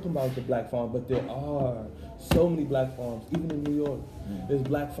nobody's talking about the black farm, but there are so many black farms, even in New York. There's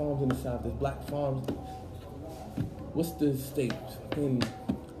black farms in the South. There's black farms. What's the state? And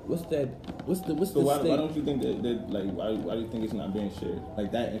what's that? What's the So why state? don't you think that like why do you think it's not being shared?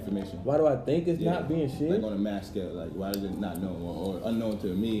 Like that information. Why do I think it's not being shared? Like on a mass scale, like why is it not known or unknown to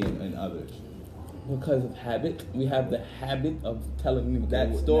me and others? Because of habit. We have the habit of telling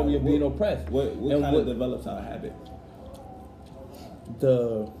that story of being oppressed. What kind of develops our habit?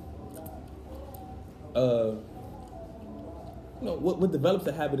 What develops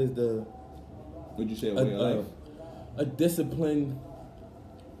a habit is Would you say a way of life? A discipline,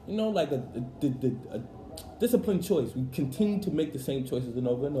 like a disciplined choice. We continue to make the same choices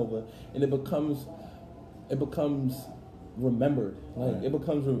over and over, and it becomes remembered. Like it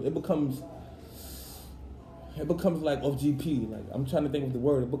becomes like OGP. Like I'm trying to think of the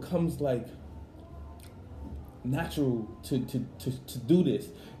word. It becomes like natural to do this,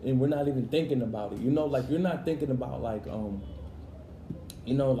 and we're not even thinking about it. Like you're not thinking about like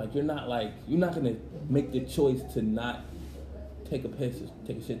like you're not gonna make the choice to not take a piss or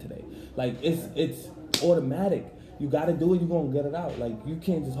take a shit today. Like it's automatic. You gotta do it, you're gonna get it out. Like you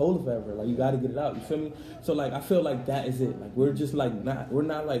can't just hold it forever. Like you gotta get it out. You feel me? So like I feel like that is it. Like we're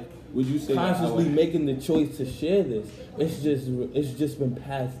not like would you say consciously making the choice to share this. It's just been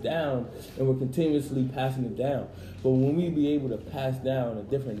passed down, and we're continuously passing it down. But when we be able to pass down a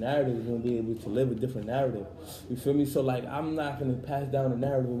different narrative, we're gonna be able to live a different narrative. You feel me? So like I'm not gonna pass down a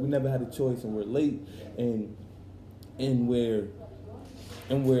narrative where we never had a choice and we're late and we're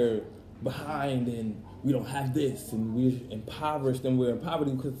behind and we don't have this and we're impoverished and we're in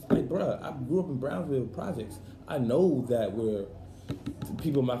poverty because like bruh, I grew up in Brownsville projects. I know that the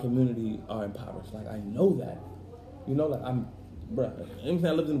people in my community are impoverished. Like I know that. Like I'm bruh,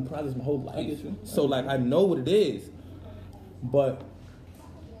 I lived in the projects my whole life. So like I know what it is. But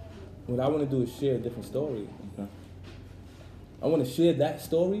what I want to do is share a different story. Okay. I want to share that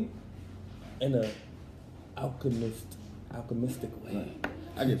story in a alchemistic way. Right.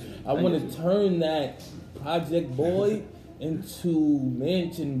 I get you. I want to turn that project boy into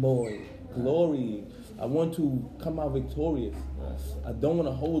mansion boy, glory. I want to come out victorious. I don't want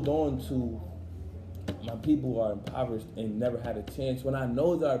to hold on to my people who are impoverished and never had a chance. When I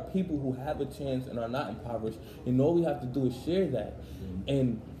know there are people who have a chance and are not impoverished, all we have to do is share that.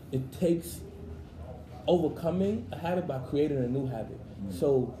 And it takes overcoming a habit by creating a new habit.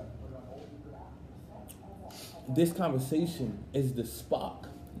 So this conversation is the spark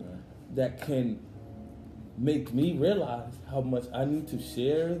that can make me realize how much I need to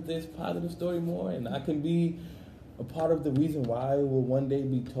share this positive story more, and I can be a part of the reason why we'll one day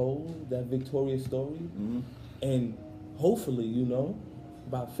be told that victorious story. And hopefully,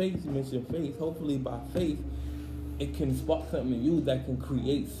 by faith, you mentioned faith, hopefully by faith, it can spark something in you that can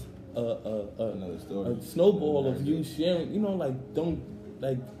create another story. A snowball of you sharing,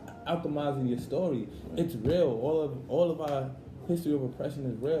 alchemizing your story. It's real. All of our history of oppression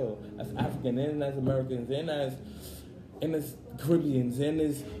is real. As African and as Americans and as Caribbeans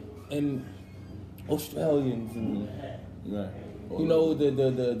and Australians and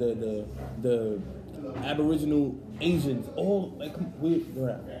the Aboriginal Asians. All like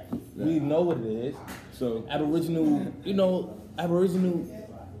we know what it is. So Aboriginal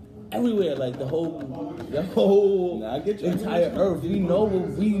everywhere, like the whole entire earth. We know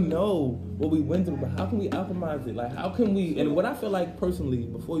what we went through, but how can we alchemize it? Like how can we? And what I feel like personally,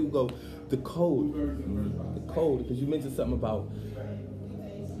 before you go, the code, because you mentioned something about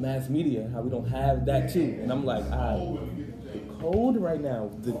mass media, how we don't have that too, and I'm like, the code right now,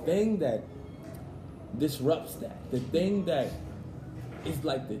 the thing that disrupts that, the thing that is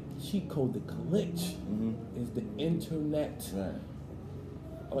like the cheat code, the glitch, is the internet. Right.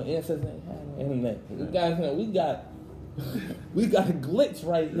 Our ancestors ain't had no internet. You guys know we got a glitch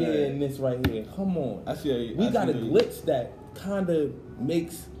right here in this right here. Come on. We got a glitch that kind of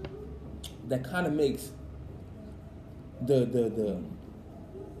makes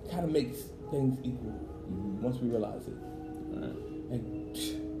things equal once we realize it. Right.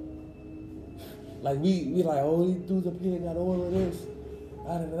 Like we like, oh, these dudes up here got all of this.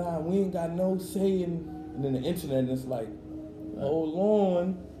 We ain't got no say and then the internet is like, hold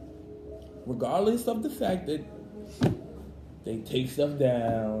on. Regardless of the fact that they take stuff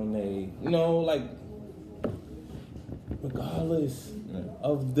down, regardless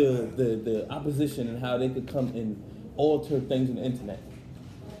of the opposition and how they could come and alter things on the internet.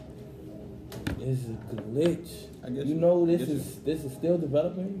 It's a glitch. I guess this is still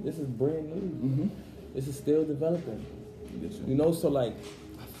developing. This is brand new. This is still developing. You know, so like,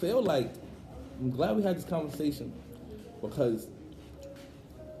 I feel like I'm glad we had this conversation because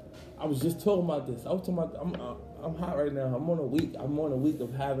I was just talking about this. I was talking about I'm hot right now. I'm on a week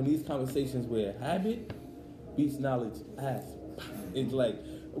of having these conversations where habit beats knowledge ass. It's like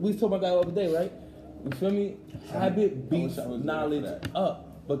we was talking about that the other day, right? You feel me? Habit beats knowledge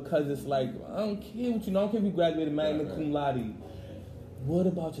up because it's like I don't care what you know. I don't care if you graduated magna cum laude. What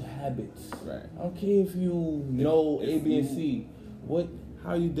about your habits? Right. I don't care if you know A, B, and C. How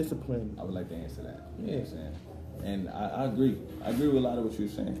are you disciplined? I would like to answer that. Yeah. You know what I'm saying? And I agree. I agree with a lot of what you're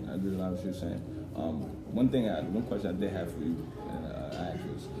saying. One question I did have for you, and I asked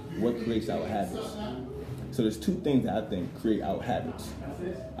was, what creates our habits? So there's two things that I think create our habits: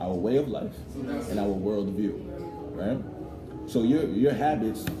 our way of life and our worldview, right? So your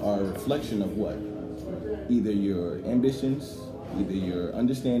habits are a reflection of what? Either your ambitions, either your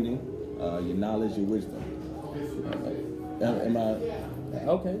understanding, your knowledge, your wisdom. Am I?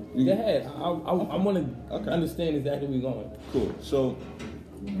 Okay. Go ahead. I want to understand exactly where you're going. Cool. So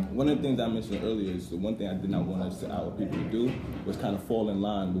one of the things I mentioned earlier is the one thing I did not want our people to do was kind of fall in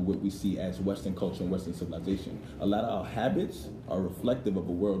line with what we see as Western culture and Western civilization. A lot of our habits are reflective of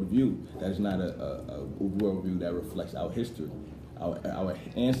a worldview that is not a worldview that reflects our history, our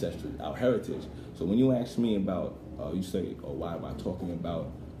ancestry, our heritage. So when you ask me about, you say, why am I talking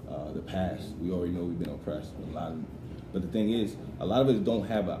about the past? We already know we've been oppressed. But the thing is, a lot of us don't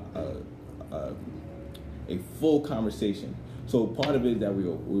have a full conversation. So part of it is that we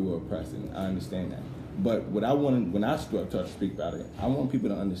were oppressed, and I understand that. But what I wanted, when I start to speak about it, I want people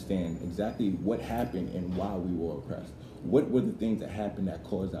to understand exactly what happened and why we were oppressed. What were the things that happened that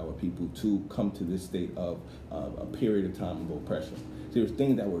caused our people to come to this state of a period of time of oppression? So there was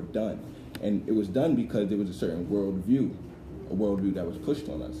things that were done, and it was done because there was a certain a worldview that was pushed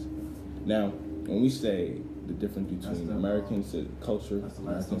on us. Now, when we say the difference between American culture,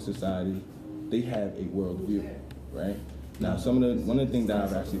 American society, they have a worldview, right? Now, one of the things that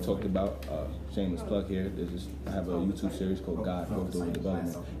I've actually talked about, shameless plug here, I have a YouTube series called God, Growth Over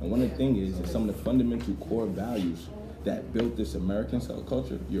Development. And one of the things is some of the fundamental core values that built this American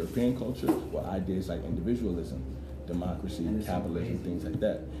culture, European culture, were ideas like individualism, democracy, capitalism, things like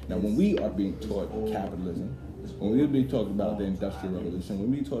that. Now, when we are being taught capitalism, when we're being taught about the Industrial Revolution,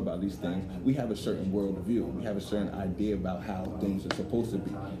 when we talk about these things, we have a certain worldview. We have a certain idea about how things are supposed to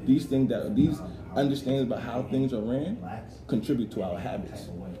be. These understandings about how things are ran contribute to our habits.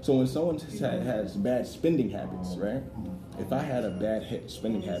 So when someone has bad spending habits, right? If I had a bad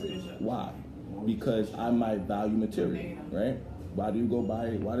spending habit, why? Because I might value material, right? Why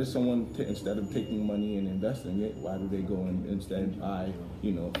does someone, instead of taking money and investing it, why do they go and instead buy,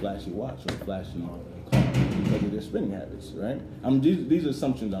 a flashy watch or a flashy car? Because of their spending habits, right? These are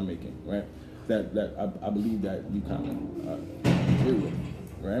assumptions I'm making, right? That I believe that you kind of agree with,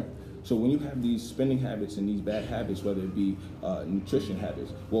 right? So when you have these spending habits and these bad habits, whether it be nutrition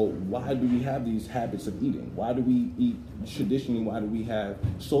habits, well, why do we have these habits of eating? Why do we eat traditionally? Why do we have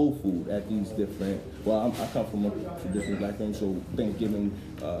soul food at these different? Well, I come from a traditional black family, so Thanksgiving,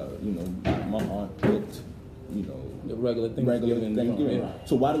 my aunt cooked, the regular Thanksgiving. Yeah.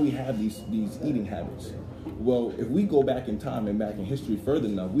 So why do we have these eating habits? Well, if we go back in time and back in history further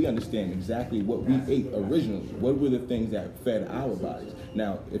enough, we understand exactly what we ate originally. What were the things that fed our bodies?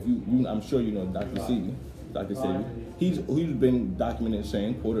 Now, if I'm sure you know Dr. Sebi. He's been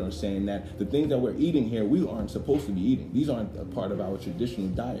documented quoted on saying that the things that we're eating here, we aren't supposed to be eating. These aren't a part of our traditional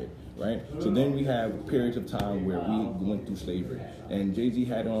diet, right? So then we have periods of time where we went through slavery. And Jay-Z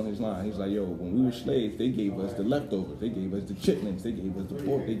had it on his line. He's like, when we were slaves, they gave us the leftovers. They gave us the chitlins. They gave us the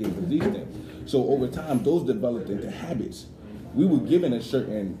pork. They gave us these things. So over time, those developed into habits. We were given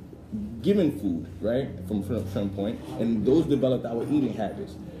given food, right, from a certain point, and those developed our eating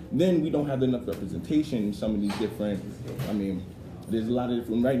habits. Then we don't have enough representation in some of these different, there's a lot of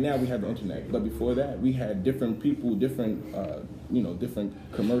different, right now we have the internet, but before that we had different people, different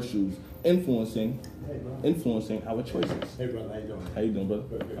commercials influencing our choices. Hey brother, how you doing? How you doing, brother?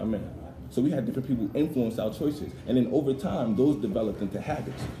 Amen. So we had different people influence our choices. And then over time, those developed into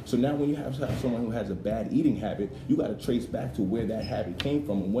habits. So now when you have someone who has a bad eating habit, you got to trace back to where that habit came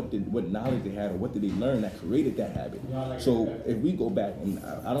from and what knowledge they had or what did they learn that created that habit. So if we go back, and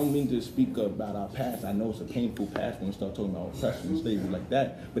I don't mean to speak about our past. I know it's a painful past when we start talking about oppression and slavery like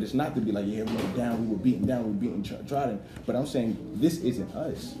that. But it's not to be like, we were down, we were beaten, trodden. But I'm saying this isn't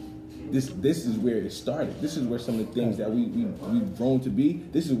us. This is where it started. This is where some of the things that we've grown to be,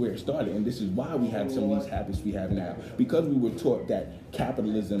 this is where it started. And this is why we have some of these habits we have now. Because we were taught that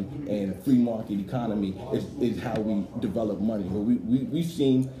capitalism and free market economy is how we develop money. But we've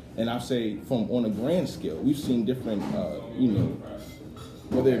seen, and I'll say from on a grand scale, we've seen different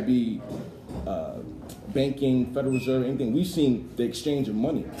whether it be banking, Federal Reserve, anything, we've seen the exchange of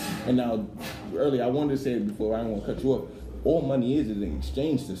money. And now, earlier, I wanted to say it before, I don't want to cut you off. All money is an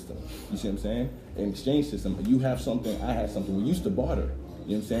exchange system. You see what I'm saying? An exchange system. You have something, I have something. We used to barter. You know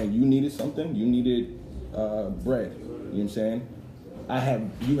what I'm saying? You needed something, you needed bread. You know what I'm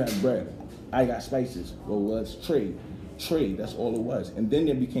saying? You have bread. I got spices. Well, let's trade. Trade, that's all it was. And then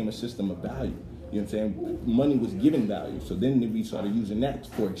there became a system of value. You know what I'm saying? Money was given value. So then we started using that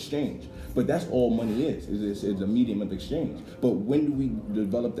for exchange. But that's all money is a medium of exchange. But when do we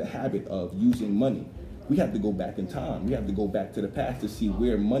develop the habit of using money? We have to go back in time. We have to go back to the past to see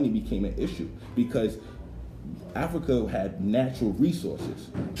where money became an issue. Because Africa had natural resources.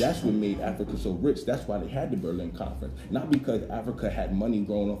 That's what made Africa so rich. That's why they had the Berlin Conference. Not because Africa had money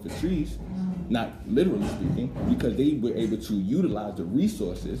growing off the trees, not literally speaking, because they were able to utilize the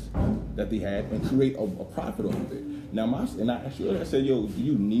resources that they had and create a profit off of it. Now, I asked you earlier, I said, yo, do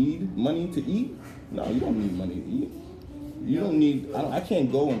you need money to eat? No, you don't need money to eat. You don't need, I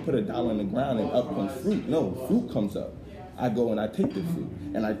can't go and put $1 in the ground and up comes fruit. No, fruit comes up. I go and I take the fruit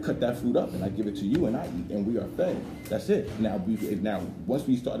and I cut that fruit up and I give it to you and I eat and we are fed. That's it. Now, once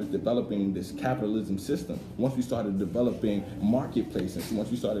we started developing this capitalism system, once we started developing marketplaces, once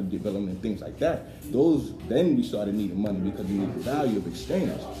we started developing things like that, then we started needing money because we needed the value of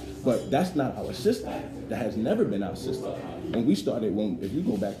exchange. But that's not our system. That has never been our system. If you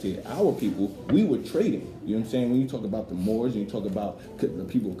go back to our people, we were trading. You know what I'm saying? When you talk about the Moors, and you talk about the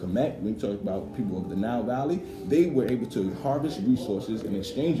people of Kemet, when you talk about people of the Nile Valley, they were able to harvest resources and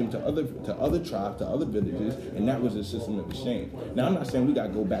exchange them to other tribes, to other villages, and that was a system of exchange. Now, I'm not saying we got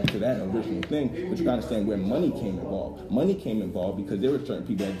to go back to that original thing, but you got to understand where money came involved. Money came involved because there were certain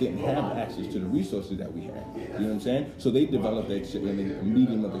people that didn't have access to the resources that we had. You know what I'm saying? So they developed a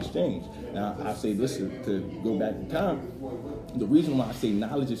medium of exchange. Now, I say this to go back in time. The reason why I say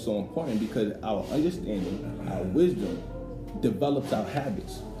knowledge is so important because our understanding, our wisdom, develops our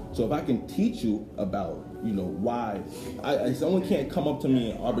habits. So if I can teach you about, why, someone can't come up to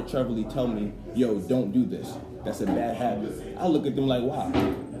me and arbitrarily tell me, yo, don't do this. That's a bad habit. I look at them like, why?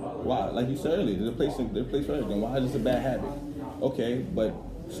 Why? Like you said earlier, there's a place for everything. Why is this a bad habit? Okay, but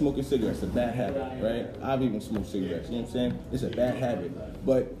smoking cigarettes is a bad habit, right? I've even smoked cigarettes, you know what I'm saying? It's a bad habit.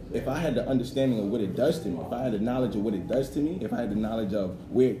 But if I had the understanding of what it does to me, if I had the knowledge of what it does to me, if I had the knowledge of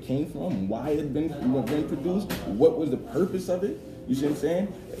where it came from, why it had been produced, what was the purpose of it, you see what I'm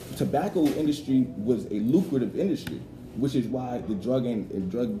saying? Tobacco industry was a lucrative industry, which is why which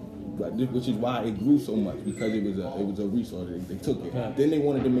is why it grew so much, because it was a resource. They took it. Then they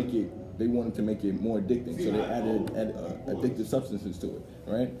wanted to make it more addicting, so they added addictive substances to it,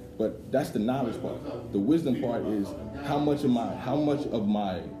 right? But that's the knowledge part. The wisdom part is how much of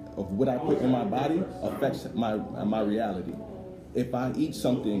what I put in my body affects my reality. If I eat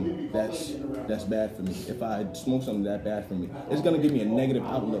something that's bad for me, if I smoke something that's bad for me, it's gonna give me a negative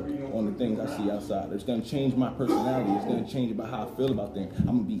outlook on the things I see outside. It's gonna change my personality. It's gonna change about how I feel about things.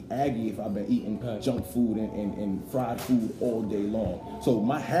 I'm gonna be aggy if I've been eating junk food and fried food all day long. So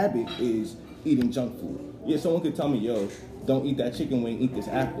my habit is eating junk food. Yeah, someone could tell me, yo, don't eat that chicken wing, eat this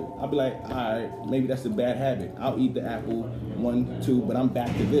apple. I'll be like, all right, maybe that's a bad habit. I'll eat the apple, 1, 2, but I'm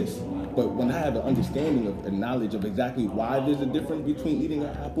back to this. But when I have an understanding of a knowledge of exactly why there's a difference between eating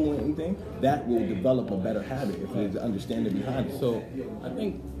an apple and anything, that will develop a better habit if there's an understanding behind it. So I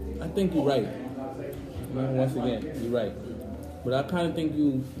think you're right. Once again, you're right. But I kind of think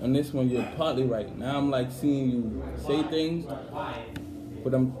on this one, you're partly right. Now I'm like seeing you say things,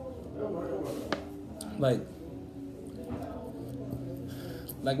 but I'm like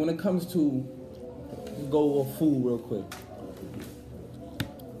when it comes to go with food real quick,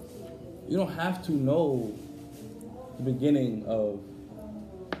 you don't have to know the beginning of,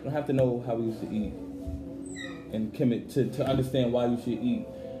 you don't have to know how we used to eat and commit to understand why you should eat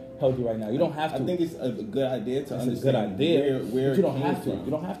healthy right now. You don't have to. I think it's a good idea to understand. It's a good idea, where but you don't have to.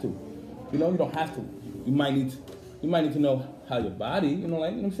 You don't have to. You don't have to. You might need to know how your body, you know what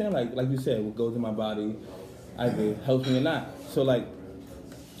I'm saying? Like you said, what goes in my body either helps me or not. So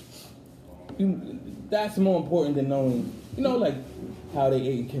that's more important than knowing, how they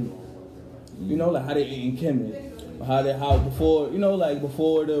ate in Kemet. How they ate in Kemet. How before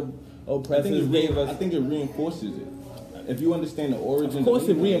the oppressors gave us. I think it reinforces it. If you understand the origin. Of course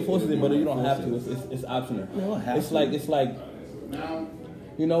it reinforces it, but you don't have to. It's optional. You don't have to. It's like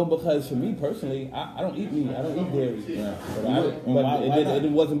because for me personally, I don't eat meat. I don't eat dairy. Yeah.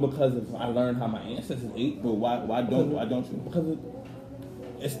 It wasn't because I learned how my ancestors ate. But why don't you? Because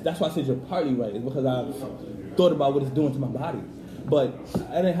that's why I said you're partly right. It's because I thought about what it's doing to my body. But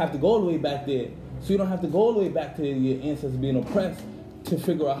I didn't have to go all the way back there So you don't have to go all the way back to your ancestors being oppressed to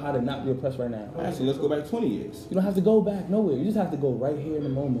figure out how to not be oppressed right now. All right, so let's go back 20 years. You don't have to go back nowhere. You just have to go right here in the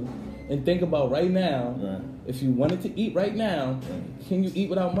moment and think about right now. Right. If you wanted to eat right now, can you eat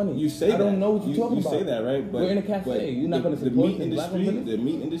without money? You say I don't know what you're talking about. You say that, right? But we're in a cafe. You're not going to support the black women. The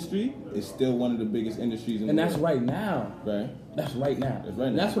meat industry is still one of the biggest industries in the world. And that's right now. Right. That's right now. That's right now.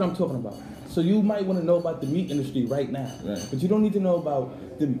 And that's what I'm talking about. So you might want to know about the meat industry right now. Right. But you don't need to know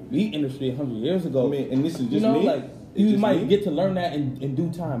about the meat industry 100 years ago. I mean, and this is just me. Like, you might get to learn that in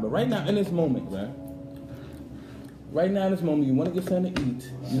due time. But right now, in this moment, right now in this moment, you want to get something to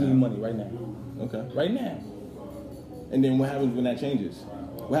eat, you need money right now. Okay. Right now. And then what happens when that changes?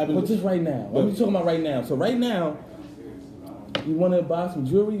 What happens? But just right now. What are we talking about right now? So right now, you want to buy some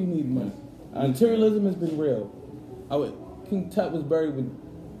jewelry, you need money. Materialism has been real. King Tut was buried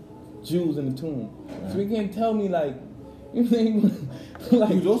with Jews in the tomb. So you can't tell me like, you think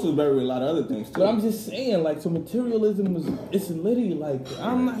like. He was also buried with a lot of other things too. But I'm just saying, like, so materialism it's literally like,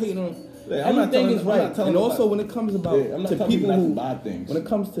 I'm not hating on. Yeah, everything is right. And also when it comes about to people who buy things. When it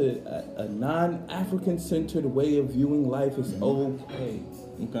comes to a non-African centered way of viewing life, it's okay.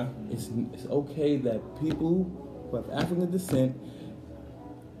 Okay. It's okay that people who have African descent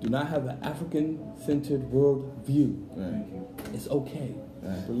do not have an African-centered world view. Right. It's okay.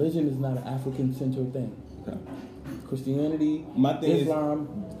 Right. Religion is not an African-centered thing. Okay. Christianity, is, Islam,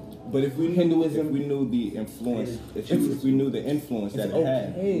 but if we Hinduism, if we knew the influence, if we knew the influence that it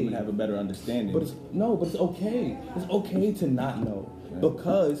had, we would have a better understanding. But it's okay. It's okay to not know,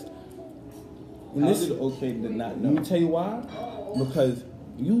 because. How is it okay to not know? Let me tell you why. Because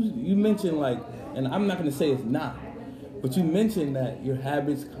you mentioned like, and I'm not going to say it's not, but you mentioned that your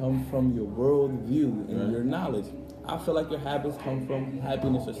habits come from your world view and your knowledge. I feel like your habits come from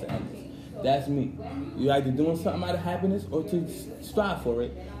happiness or sadness. That's me. You're either doing something out of happiness or to strive for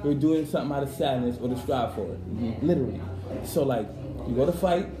it. You're doing something out of sadness or to strive for it. Mm-hmm. Literally. So like, you go to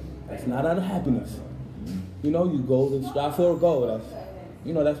fight, that's not out of happiness. You know, you go to strive for a goal.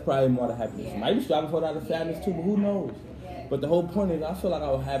 That's probably more out of happiness. You might be striving for it out of sadness too, but who knows? But the whole point is, I feel like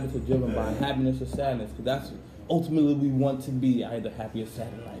our habits are driven by happiness or sadness, because that's ultimately we want to be either happy or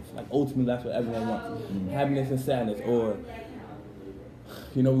sad in life. Like ultimately, that's what everyone wants: happiness and sadness, or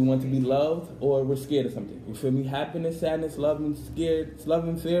we want to be loved, or we're scared of something. You feel me? Happiness, sadness, love, and scared. It's love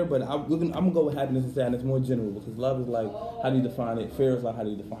and fear, but I'm gonna go with happiness and sadness more general, because love is like how do you define it? Fear is like how do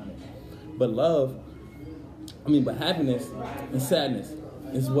you define it? But but happiness and sadness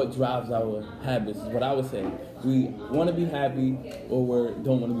is what drives our habits, is what I would say. We want to be happy, or we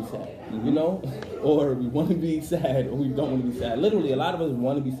don't want to be sad, or we want to be sad, or we don't want to be sad. Literally, a lot of us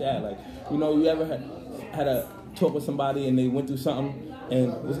want to be sad. Like, you ever had a talk with somebody and they went through something,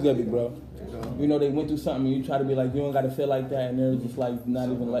 and what's good, big bro? They went through something and you try to be like, you don't got to feel like that, and they're just like not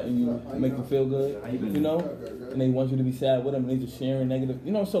even letting you make you feel good, and they want you to be sad with them, and they just sharing negative,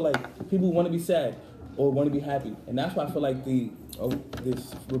 so like people want to be sad or want to be happy, and that's why I feel like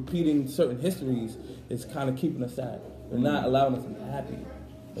this repeating certain histories is kind of keeping us sad. They're not allowing us to be happy.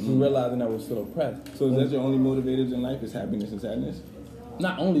 And we're realizing that we're still oppressed. So is that your only motivators in life, is happiness and sadness?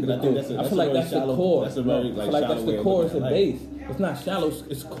 Not only, but I feel like that's the core. That's a very I feel like that's the core. It's a base. It's not shallow.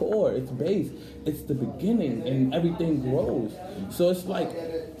 It's core. It's base. It's the beginning, and everything grows. So it's like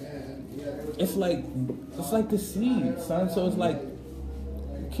the seed, son. So it's like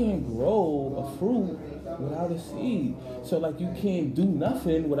you can't grow a fruit without a seed. So like you can't do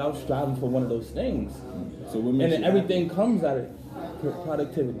nothing without striving for one of those things. So what makes and then everything comes out of it.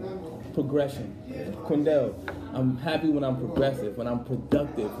 Productivity, progression. Quindell, I'm happy when I'm progressive, when I'm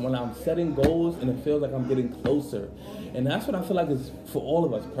productive, when I'm setting goals and it feels like I'm getting closer. And that's what I feel like is for all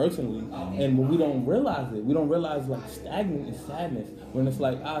of us personally. And when we don't realize it, we don't realize like stagnant is sadness. When it's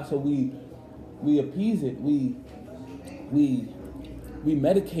like, so we appease it, we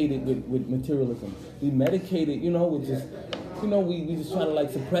medicate it with materialism. We medicate it, with just, we just try to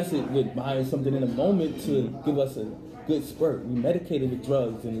like suppress it with buying something in a moment to give us a good spurt. We medicate it with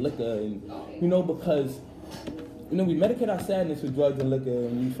drugs and liquor, and because we medicate our sadness with drugs and liquor,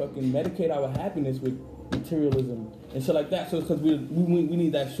 and we fucking medicate our happiness with materialism and shit like that. So it's because we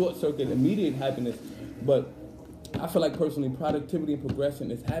need that short circuit immediate happiness. But I feel like personally, productivity and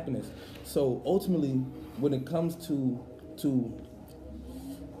progression is happiness. So ultimately, when it comes to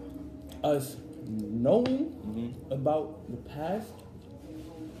us knowing about the past,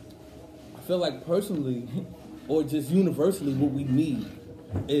 I feel like personally, or just universally, what we need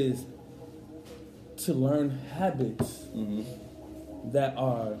is to learn habits that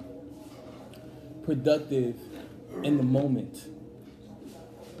are productive in the moment.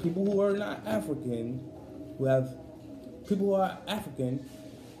 People who are not African, who have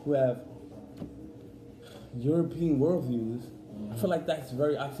European worldviews, I feel like that's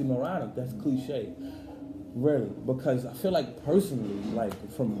very oxymoronic. That's cliche, really, because I feel like personally, like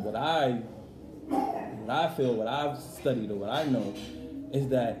from what I feel, what I've studied or what I know, is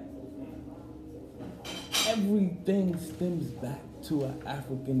that everything stems back to an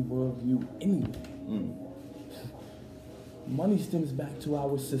African worldview anyway. Money stems back to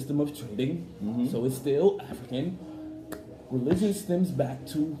our system of trading, so it's still African. Religion stems back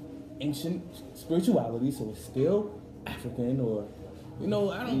to ancient spirituality, so it's still African. Or,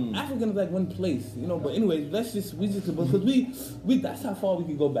 African is like one place, But anyways, because we that's how far we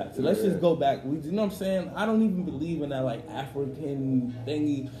can go back. So let's just go back. You know what I'm saying? I don't even believe in that like African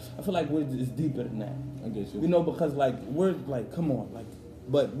thingy. I feel like it's deeper than that. I get you. Because like we're like, come on, like,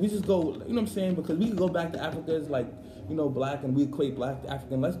 but we just go. You know what I'm saying? Because we can go back to Africa as like, black, and we equate black to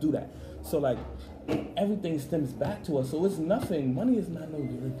African. Let's do that. So like, everything stems back to us. So it's nothing. Money is not no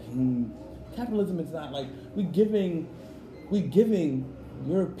European. Capitalism is not like we giving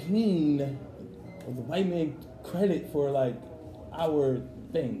European or the white man credit for like our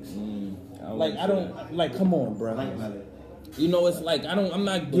things. I don't like. Come on, bro. It's like I'm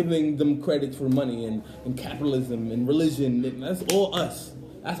not giving them credit for money and capitalism and religion. That's all us.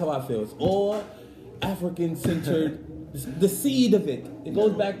 That's how I feel. It's all African centered. The seed of it. It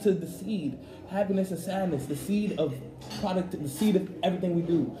goes back to the seed. Happiness and sadness. The seed of product. The seed of everything we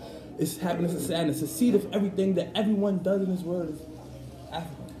do. It's happiness and sadness. The seed of everything that everyone does in this world is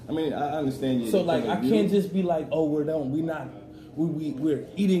African. I mean, I understand you. So like, I can't just be like, oh, we're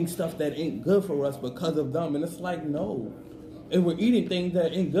eating stuff that ain't good for us because of them. And it's like, no. And we're eating things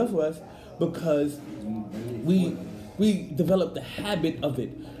that ain't good for us because we developed the habit of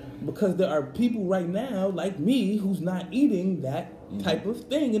it. Because there are people right now, like me, who's not eating that type of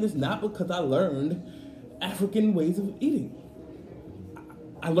thing. And it's not because I learned African ways of eating.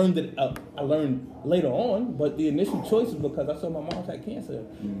 I learned it. I learned later on, but the initial choice is because I saw my mom had cancer.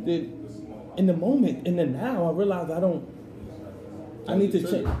 In the moment, in the now, I realized I need to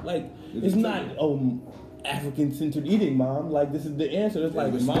change. Like, it's not African-centered eating, Mom. Like, this is the answer. It's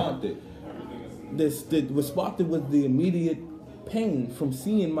like, Mom, what sparked it was the immediate pain from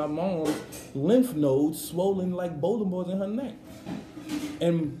seeing my mom's lymph nodes swollen like bowling balls in her neck.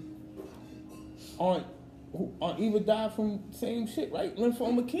 And Aunt Eva died from the same shit, right?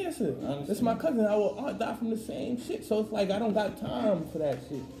 Lymphoma cancer. That's my cousin. Our aunt died from the same shit. So it's like I don't got time for that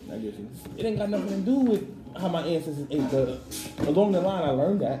shit. I get you. It ain't got nothing to do with how my ancestors ate. But along the line, I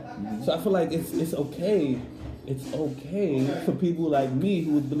learned that. So I feel like it's okay. It's okay for people like me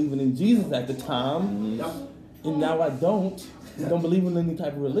who was believing in Jesus at the time, and now I don't believe in any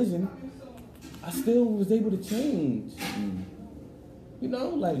type of religion. I still was able to change. And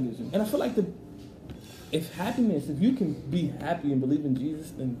I feel like if you can be happy and believe in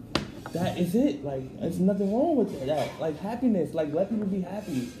Jesus, then that is it. Like, there's nothing wrong with that. Like, happiness, like, let people be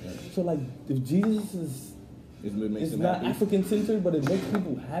happy. So, like, if Jesus is not African-centered, but it makes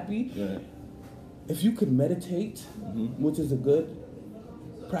people happy, if you could meditate, which is a good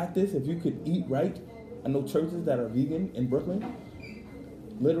practice, if you could eat right, I know churches that are vegan in Brooklyn,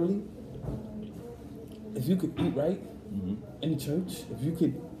 literally. If you could eat right in church, if you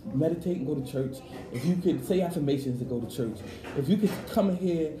could meditate and go to church, if you could say affirmations and go to church, if you could come in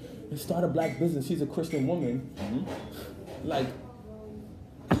here and start a black business, she's a Christian woman, like,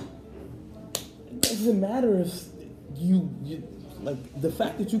 it doesn't matter if you like, the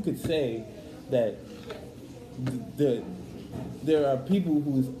fact that you could say that there are people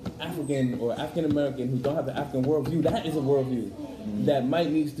who's African or African American who don't have the African worldview, that is a worldview that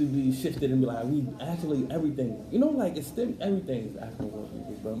might need to be shifted and be like, we actually everything, everything is African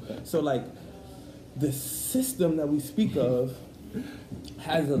worldview, bro. So like, the system that we speak of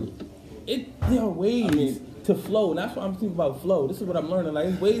has there are ways to flow, and that's why I'm thinking about flow. This is what I'm learning. Like,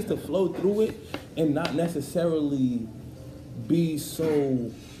 there's ways to flow through it and not necessarily be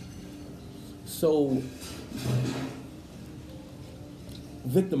so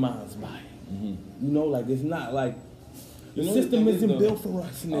victimized by it. Like, it's not like the system isn't built for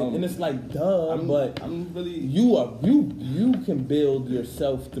us, and it's like, duh. You can build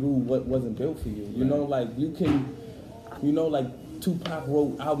yourself through what wasn't built for you. Like, you can, like Tupac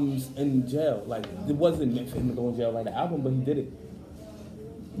wrote albums in jail. Like, it wasn't meant for him to go in jail write an album, but he did it.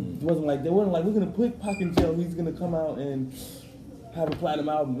 It wasn't like, they weren't like, we're gonna put Pac in jail, he's gonna come out and have a platinum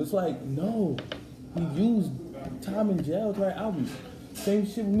album. It's like, no, he used time in jail to write albums. Same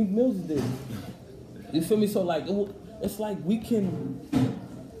shit Meek Mills did. You feel me? So like, it's like we can.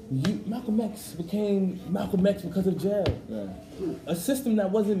 Malcolm X became Malcolm X because of jail. A system that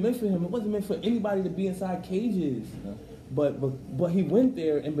wasn't meant for him. It wasn't meant for anybody to be inside cages. But he went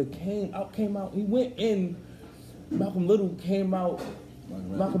there and came out. He went in. Malcolm Little came out.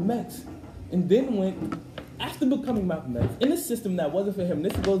 Malcolm X, and then went after becoming Malcolm X in a system that wasn't for him.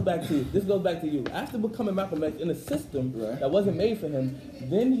 This goes back to you. After becoming Malcolm X in a system that wasn't made for him,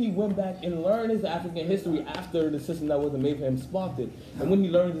 then he went back and learned his African history after the system that wasn't made for him sparked it. And when he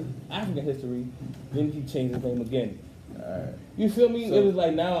learned his African history, then he changed his name again. You feel me? So, it was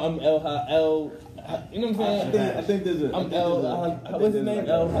like now I'm L. You know what I'm saying? I think there's a. I'm L. What's his name?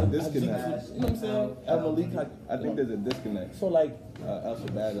 L. Disconnect. You know what I'm saying? El Malik. I think there's a disconnect. So like. El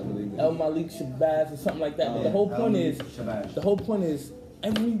Shabazz, I believe. El Malik Shabazz or something like that. But the whole point is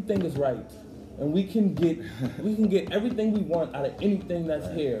everything is right. And we can get everything we want out of anything that's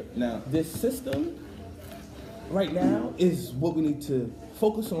here. Now, this system right now is what we need to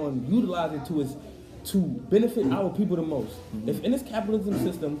focus on utilizing to benefit our people the most. If in this capitalism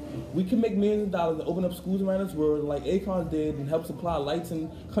system we can make millions of dollars and open up schools around this world like Akon did and help supply lights in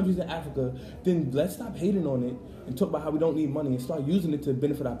countries in Africa, then let's stop hating on it and talk about how we don't need money and start using it to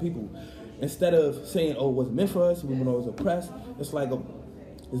benefit our people. Instead of saying, oh, it wasn't meant for us, we were always oppressed. It's like,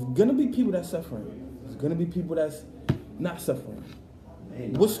 there's gonna be people that's suffering. There's gonna be people that's not suffering.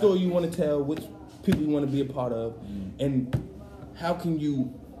 What story you wanna tell, which people you wanna be a part of, and how can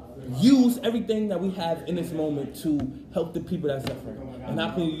you use everything that we have in this moment to help the people that are suffering? And how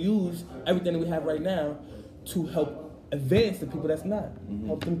can you use everything that we have right now to help advance the people that's not?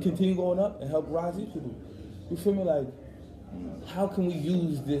 Help them continue going up and help rise these people. You feel me? Like, how can we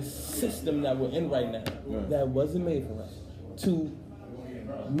use this system that we're in right now that wasn't made for us to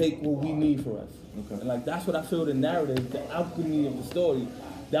make what we need for us? And like, that's what I feel the narrative, the alchemy of the story.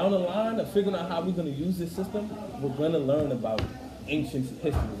 Down the line of figuring out how we're going to use this system, we're going to learn about ancient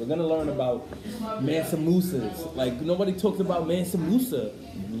history. We're gonna learn about Mansa Musa's. Like, nobody talks about Mansa Musa.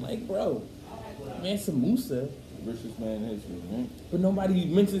 Like, bro, Mansa Musa, richest man in history, right? But nobody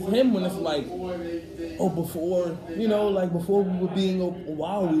mentions him when it's like, oh, before, you know, like before we were being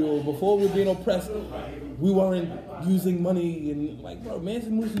before we were being oppressed, we weren't using money. And like, bro,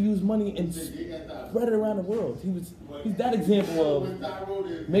 Mansa Musa used money and spread it around the world. He's that example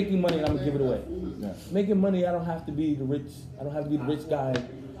of making money and I'm gonna give it away. Yeah. Making money, I don't have to be the rich guy.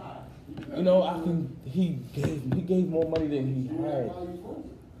 You know, he gave more money than he had.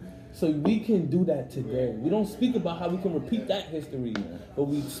 So we can do that today. We don't speak about how we can repeat that history, but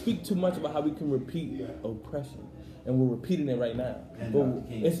we speak too much about how we can repeat oppression. And we're repeating it right now. But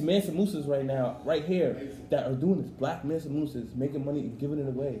it's Mansa Musa's right now, right here, that are doing this. Black Mansa Musa's making money and giving it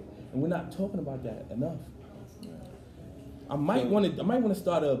away. And we're not talking about that enough. I might want to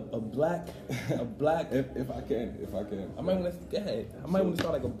start a black. if I can. I might want to go ahead. I might want to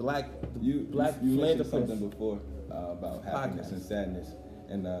start like a black. You mentioned something before about happiness and sadness,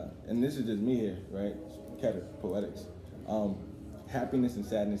 and this is just me here, right? Keter, Poetics. Happiness and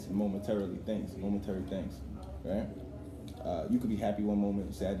sadness are momentary things, right? You could be happy one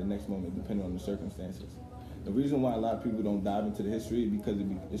moment, sad the next moment, depending on the circumstances. The reason why a lot of people don't dive into the history is because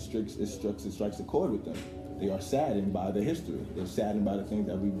it strikes a chord with them. They are saddened by the history. They're saddened by the things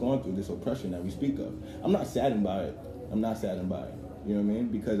that we've gone through, this oppression that we speak of. I'm not saddened by it. You know what I mean?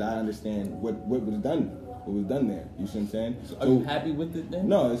 Because I understand what was done. What was done there. You see what I'm saying? So are you happy with it then?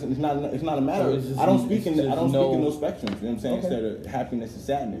 No, it's not a matter. I don't speak in those spectrums. You know what I'm saying? Okay. Instead of happiness and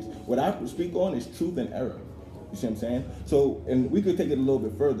sadness. What I speak on is truth and error. You see what I'm saying? So, and we could take it a little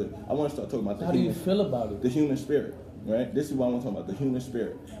bit further. I want to start talking about how do you feel about it? The human spirit, right? This is what I want to talk about, the human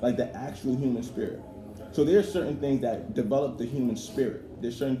spirit. Like the actual human spirit. So there are certain things that develop the human spirit.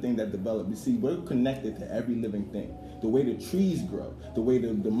 There's certain things that develop. You see, we're connected to every living thing. The way the trees grow, the way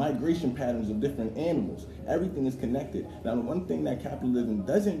the migration patterns of different animals, everything is connected. Now, the one thing that capitalism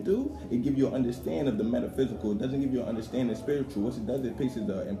doesn't do, it gives you an understanding of the metaphysical. It doesn't give you an understanding of spiritual. What it does, it places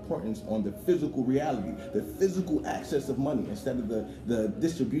the importance on the physical reality, the physical access of money. Instead of the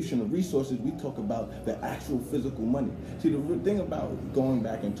distribution of resources, we talk about the actual physical money. See, the thing about going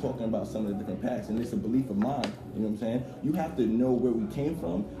back and talking about some of the different paths, and it's a belief of mine, you know what I'm saying? You have to know where we came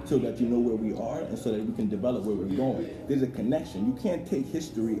from so that you know where we are and so that we can develop where we're going. There's a connection. You can't take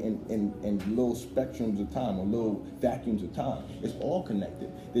history in little spectrums of time or little vacuums of time. It's all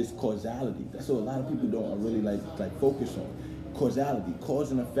connected. There's causality. That's what a lot of people don't really like focus on. Causality,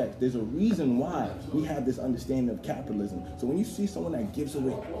 cause and effect. There's a reason why we have this understanding of capitalism. So when you see someone that gives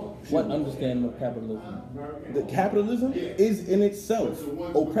away... What understanding of capitalism? The capitalism is in itself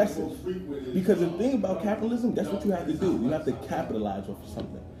oppressive. Because the thing about capitalism, that's what you have to do. You have to capitalize off of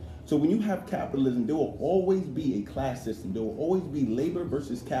something. So when you have capitalism, there will always be a class system. There will always be labor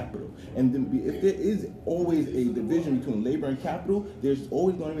versus capital. And then if there is always a division between labor and capital, there's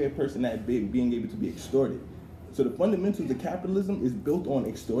always going to be a person that being able to be extorted. So the fundamentals of capitalism is built on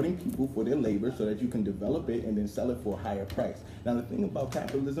extorting people for their labor so that you can develop it and then sell it for a higher price. Now the thing about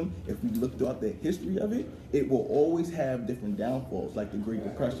capitalism, if we look throughout the history of it, it will always have different downfalls, like the Great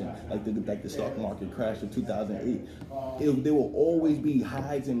Depression, like the stock market crash of 2008. There will always be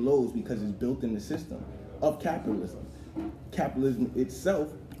highs and lows because it's built in the system of capitalism. Capitalism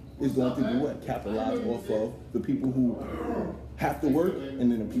itself is going to do what? Capitalize off of the people who have to work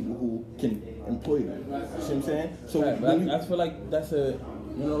and then the people who can employ them. You see what I'm saying? So I feel like that's a,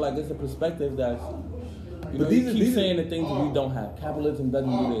 like it's a perspective that's, you keep saying the things that we don't have. Capitalism doesn't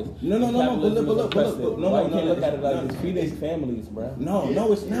do this. No. But Why you can't look at it like it's feeding families, bro?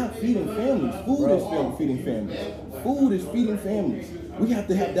 No, it's not feeding families. Food is feeding families. Food is feeding families. We have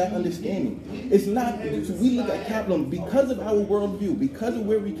to have that understanding. It's not, we look at capitalism because of our worldview, because of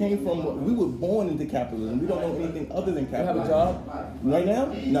where we came from. We were born into capitalism. We don't know anything other than capitalism. You have a job? Right now?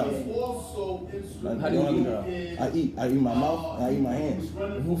 No. How do you eat? I eat my mouth, and I eat my hands.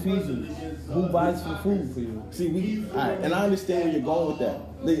 Who feeds you? Who buys some food for you? See, and I understand where you're going with that.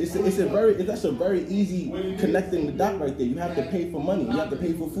 That's a very easy connecting the dot right there. You have to pay for money. You have to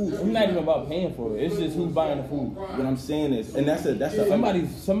pay for food. It's not even about paying for it. It's just who's buying the food. What I'm saying is, and that's a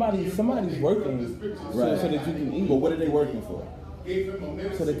somebody's working so that you can eat. But what are they working for?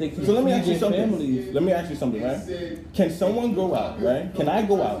 So that they can. So let me ask you something. Families. Let me ask you something, right? Can someone go out, right? Can I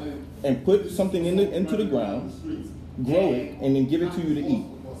go out and put something into the ground, grow it, and then give it to you to eat?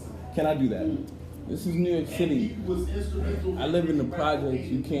 Can I do that? This is New York City. I live in the projects.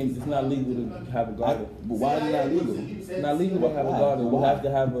 You can't. It's not legal to have a garden. But why is it not legal? It's not legal to have a garden. You have to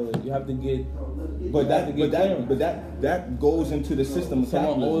have a. You have to get. But that goes into the system of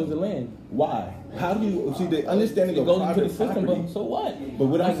someone capitalism. owns the land. Why? How do you see the understanding of goes private into the system? property? But so what? But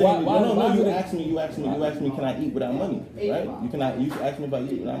what I'm saying, why you asked me, can I eat without money? Right? You asked me if I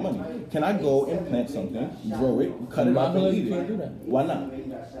eat without money. Can I go and plant something, grow it, cut it up, and eat can't it? do that. Why not?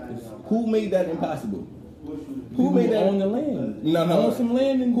 Who made that impossible? Who made that? Own the land. No. Own some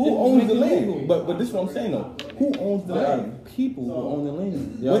land and who owns the land? But this is what I'm saying though. Who owns the land? People who own the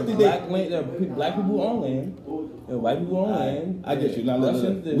land. What did black people who own land. There are white people who own land. I get you. Now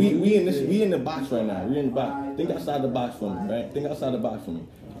listen. We in the box right now. We're in the box. Think outside the box for me, right? Think outside the box for me.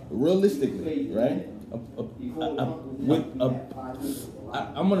 Realistically, right?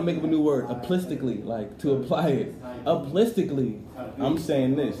 I'm gonna make up a new word. Aplistically, like to apply it. Aplistically. I'm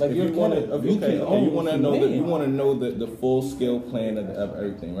saying this. Like you want to know the full scale plan of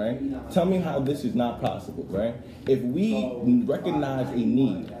everything, right? Tell me how this is not possible, right? If we recognize a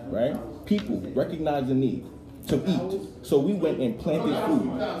need, right? People recognize a need to eat. So we went and planted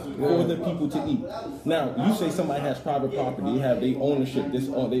food for the people to eat. Now, you say somebody has private property, they have their ownership,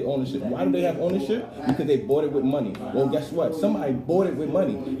 Why do they have ownership? Because they bought it with money. Well, guess what? Somebody bought it with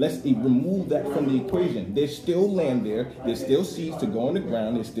money. Let's remove that from the equation. There's still land there. There's still seeds to go on the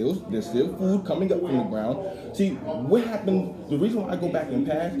ground. There's still food coming up from the ground. See, what happened, the reason why I go back in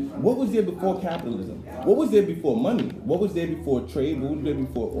past, what was there before capitalism? What was there before money? What was there before trade? What was there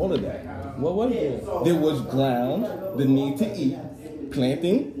before all of that? What was there? There was ground, the need to eat,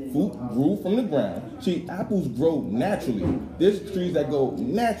 planting, food grew from the ground. See, apples grow naturally. There's trees that grow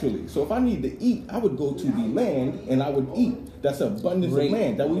naturally. So if I need to eat, I would go to the land and I would eat. That's abundance of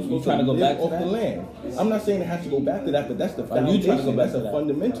land. That we trying to go back off the land. I'm not saying it has to go back to that, but that's the foundation. You trying to go back that's to a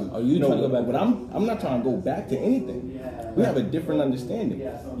fundamental. Are you trying to go back? But I'm not trying to go back to anything. We have a different understanding.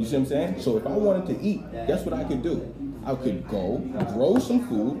 You see what I'm saying? So if I wanted to eat, guess what I could do? I could go grow some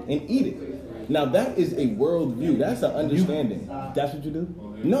food and eat it. Now that is a worldview. That's an understanding. That's what you do?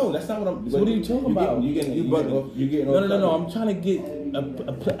 No, that's not what I'm. So what are you talking about? You getting No. I'm trying to get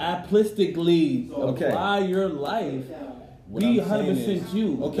aplistically apply your life. Be 100%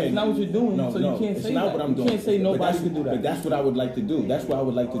 you. Okay, that's not what you're doing. No, you can't say it's not that. what I'm doing. You can't say nobody can do that. But that's what I would like to do. That's what I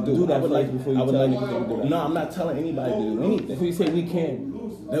would like to do. Do that before you tell niggas to do that. No, I'm not telling anybody to do anything. So you say we can.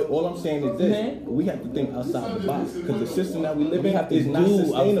 All I'm saying is this: we have to think outside the box because the system that we live in is not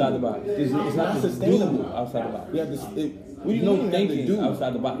sustainable. Outside the box. It's not sustainable. Outside the box. We have to. No thinking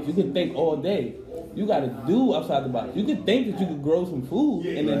outside the box. You can think all day. You got to do outside the box. You can think that you could grow some food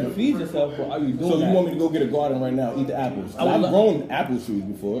and then feed yourself, but are you doing that? So you want me to go get a garden right now, eat the apples? I've grown apple trees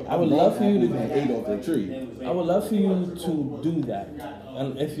before. I would love for you to eat off the tree. I would love for you to do that.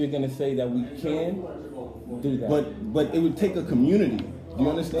 And if you're gonna say that we can do that, but it would take a community. Do you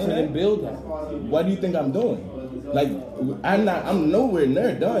understand? So then build that. What do you think I'm doing? Like, I'm nowhere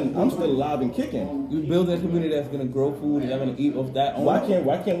near done. I'm still alive and kicking. You building a community that's gonna grow food and they're gonna eat off that. Why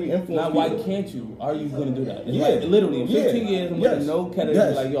can't we influence? Now, why can't you? Are you gonna do that? It's like, literally, in 15 years, I'm gonna know Kennedy.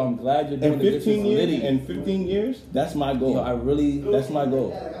 Like, yo, I'm glad you're doing it. 15 years. In 15 years, that's my goal. Yo, that's my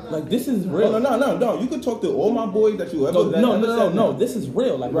goal. Like, this is real. No. You can talk to all my boys that you ever. No. This is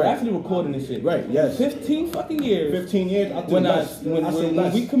real. Like, we're actually recording this shit. Right. Yes. 15 fucking years. 15 years.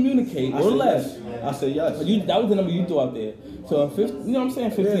 When we communicate or less. I say yes. That was the number you threw out there. So, 15, you know what I'm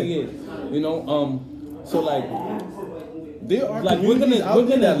saying? 15 years. You know, so like. There are like we're gonna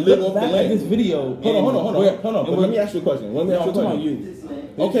that live off the land. This video. Hold on. But let me ask you a question.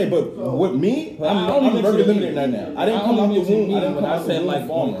 Okay, but with me, I'm very limited right now. I didn't come out the womb. I said like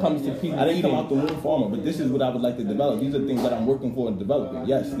when it comes to people. I didn't come out the womb farmer, but this is what I would like to develop. These are things that I'm working for and developing.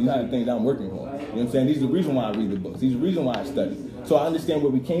 Yes, these are the things that I'm working for. You know what I'm saying? These are the reason why I read the books. These are the reason why I study. So I understand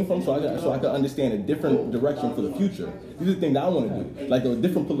where we came from, so I can understand a different direction for the future. These are the things that I want to do, like a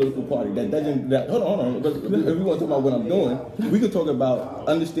different political party that doesn't. Hold on. If we want to talk about what I'm doing, we could talk about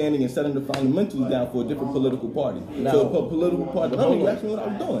understanding and setting the fundamentals down for a different political party. So a political party. You asked me what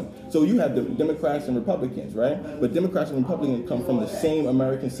I'm doing. So you have the Democrats and Republicans, right? But Democrats and Republicans come from the same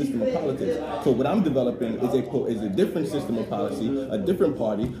American system of politics. So what I'm developing is a different system of policy, a different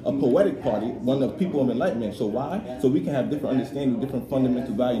party, a poetic party, one of people of enlightenment. So why? So we can have different understanding, different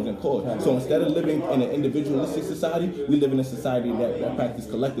fundamental values and cause. So instead of living in an individualistic society, we live in a society that practices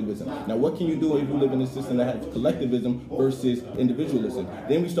collectivism. Now, what can you do if you live in a system that has collectivism versus individualism?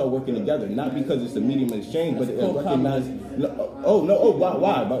 Then we start working together, not because it's a medium of exchange, but it recognizes.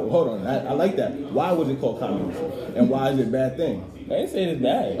 Why? But hold on, I like that. Why was it called communism? And why is it a bad thing? I ain't saying it's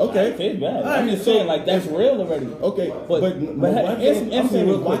bad. Okay. I ain't saying it's bad. I'm just saying, like, that's real already. Okay. But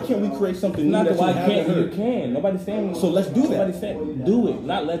why can't we create something new that why can't you can? Nobody's saying. So let's do that. Nobody's saying do it.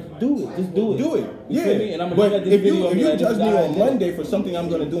 Not let's do it. Just do it. Do it. You feel me? And I'm gonna but if you judge me on Monday for something I'm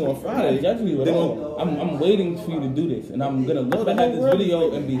gonna do on Friday, I'm not judging you at all. I'm waiting for you to do this, and I'm gonna look back at this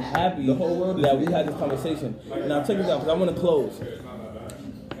video and be happy that we had this conversation. Now check this out, because I want to close.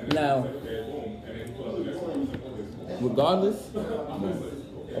 Now, regardless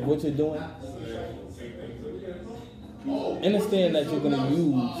of what you're doing, understand that you're going to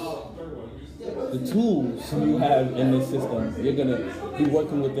use the tools you have in this system. You're going to be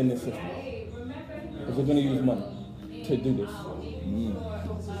working within this system. Because you're going to use money to do this.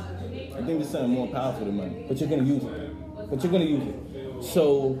 I think there's something more powerful than money. But you're going to use it.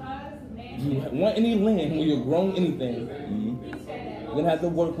 So, you want any land where you're growing anything, you're going to have to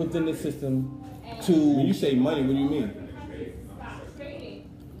work within the system to... When you say money, what do you mean?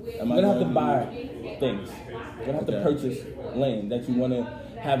 You're going to have to buy things. You're going to have to purchase land that you want to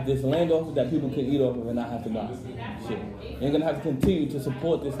have this land off of that people can eat off of and not have to buy shit. And you're going to have to continue to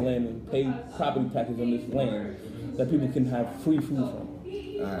support this land and pay property taxes on this land that people can have free food from.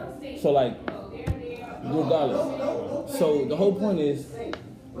 Alright. So, like, regardless. So, the whole point is,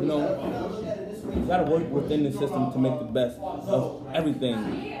 you know, we gotta work within the system to make the best of everything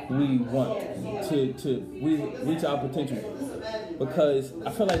we want to reach our potential. Because I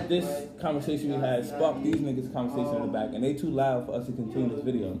feel like this conversation we had sparked these niggas' conversation in the back, and they too loud for us to continue this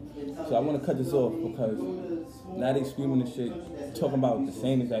video. So I want to cut this off because now they screaming this shit, talking about the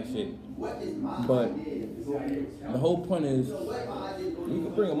same exact shit. But the whole point is, we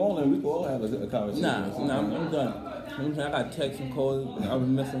can bring them all in. We can all have a conversation. Nah, I'm done. I got texts and calls I was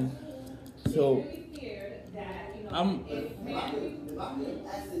missing. So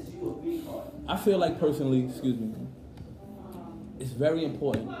I feel like personally, it's very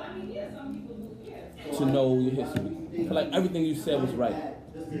important to know your history. I feel like everything you said was right.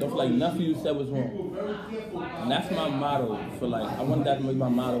 I don't feel like nothing you said was wrong. And that's my motto for life. I want that to be my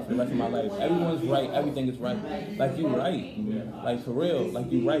motto for the rest of my life. Everyone's right, everything is right. Like you right. Like for real,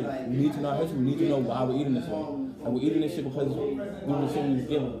 like you right. We need to know our history, we need to know why we're eating this way. Like we're eating this shit because we were the shit we was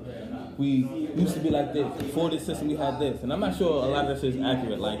given. We used to be like this. Before this system we had this. And I'm not sure a lot of that shit is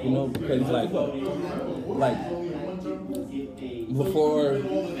accurate, like, you know, because like before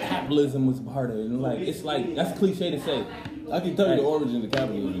capitalism was part of it. And like it's like that's cliche to say. I can tell you the origin of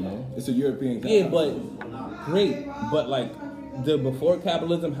capitalism, you know. It's a European capitalism. Yeah, but great. But like the before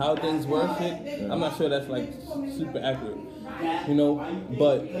capitalism, how things were shit, I'm not sure that's like super accurate. You know?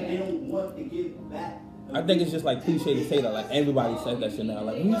 But I think it's just like cliche to say that. Like everybody says that shit now.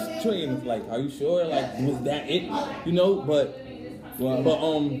 Like who's trading? It's like, are you sure? Like was that it? You know, but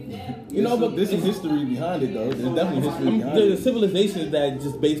you know, but there's some history behind it, though. There's definitely history behind it. There's civilizations that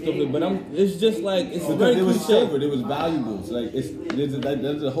just based off it, but it's just like it's because very it was cliche. silver, it was valuable. So like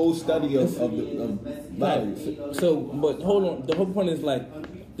there's a whole study of values. So, but hold on. The whole point is like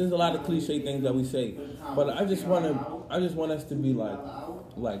there's a lot of cliche things that we say, but I just want us to be like,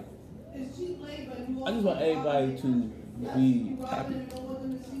 I just want everybody to be happy.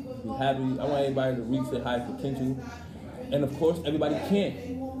 Be happy. I want everybody to reach their highest potential. And of course, everybody can't.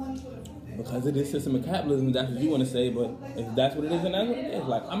 Because of this system of capitalism, that's what you want to say, but if that's what it is, and that's what it is,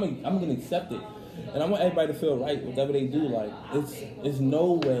 like, I'm going to accept it. And I want everybody to feel right, whatever they do. Like, it's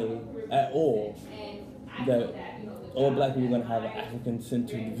no way at all that all black people are going to have an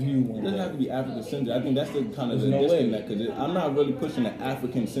African-centered view one It doesn't day. have to be African-centered. I think that's the kind of There's the no way. disconnect, because I'm not really pushing the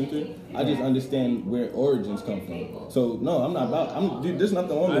African-centered. I just understand where origins come from. So, no, I'm not about, dude, there's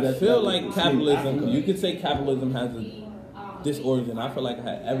nothing wrong with that. I feel like capitalism, you could say capitalism has this origin. I feel like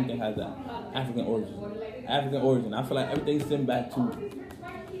everything has that African origin. African origin. I feel like everything stems back to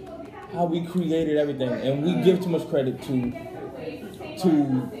how we created everything, and we give too much credit to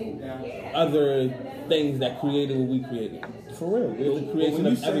other things that created what we created. For real, it's the creation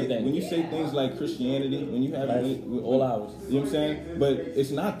of everything. When you say things like Christianity, when you have all ours, you know what I'm saying? But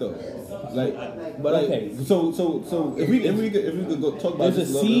it's not though. Like, but like, okay. So if we could go talk about there's this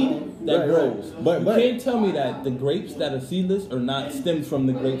a little seed bit. that Right, grows. But You can't tell me that the grapes that are seedless are not stemmed from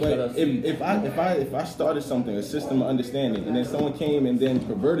the grapes that are But seedless. if I started something, a system of understanding, and then someone came and then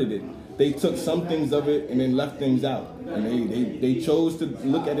perverted it, they took some things of it and then left things out, and they chose to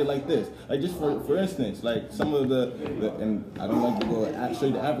look at it like this. Like, just for instance, like some of the and I don't like to go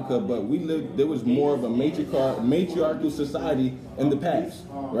straight to Africa, but there was more of a matriarchal society in the past,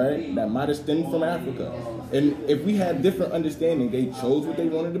 right? That might have stemmed from Africa, and if we had different understanding, they chose what they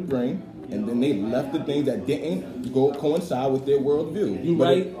wanted to bring. And then they left the things that didn't coincide with their worldview. You're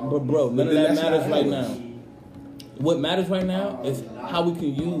right, but bro, none of that that's matters not right how it now. What matters right now is how we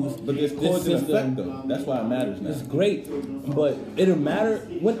can use But there's this cause and system. effect, though. That's why it matters now. It's great, but it'll matter.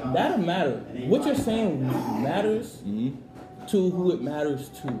 That'll matter. What you're saying matters to who it matters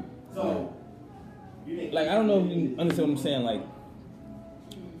to. Like, I don't know if you understand what I'm saying. Like,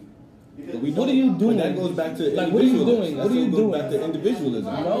 what are you doing? But that goes back to like, what are you doing? That What are you goes doing? back to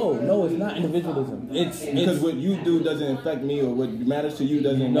individualism. No, it's not individualism. Because what you do doesn't affect me, or what matters to you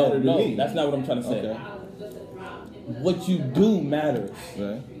doesn't matter to me. No, that's not what I'm trying to say. Okay. What you do matters.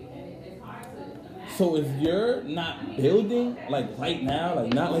 Right. So if you're not building, like right now,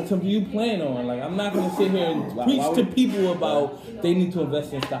 like not like something you plan on, like I'm not gonna sit here and preach to people about they need to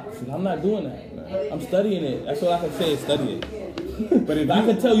invest in stocks. I'm not doing that. I'm studying it. That's all I can say is study it. But if I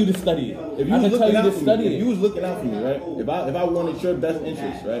can tell you to study it. If you I was can tell looking you out to for me, study if you it. was looking out for me, right? If I wanted your best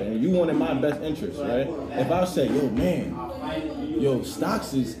interest, right, and you wanted my best interest, right? If I say,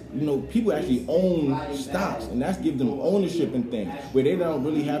 stocks is, people actually own stocks, and that's give them ownership and things where they don't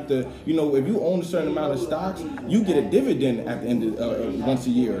really have to, if you own a certain amount of stocks, you get a dividend at the end of once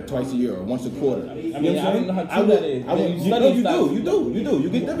a year, or twice a year, or once a quarter. I mean, I don't know how true that is. You do. You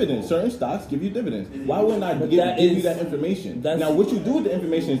get dividends. Certain stocks give you dividends. Why wouldn't I give you that information? Now, what you do with the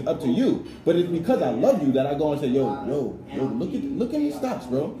information is up to you. But it's because I love you that I go and say, look at these stocks,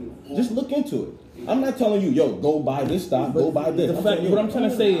 bro. Just look into it. I'm not telling you, go buy this stock, go buy this. What I'm trying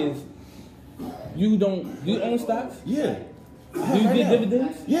to say is, you own stocks? Yeah. Do you get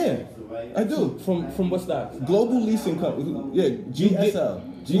dividends? Yeah, I do. From what stocks? Global Leasing Company. Yeah, GSL.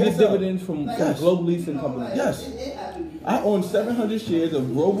 You get dividends from global leasing companies? Yes. I own 700 shares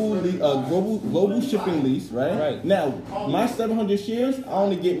of global shipping lease, right? Right. Now, my 700 shares, I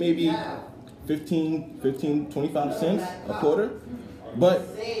only get maybe 25 cents a quarter. But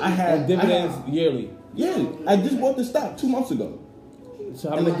I had dividends yearly. Yeah, I just bought the stock 2 months ago. So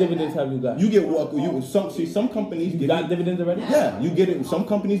how many dividends have you got? You get what? Some companies you got dividends already? Yeah, you get it. Some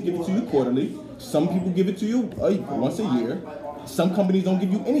companies give it to you quarterly. Some people give it to you once a year. Some companies don't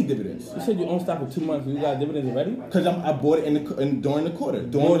give you any dividends. You said you own stock for 2 months. You got dividends already? Because I bought it during the quarter.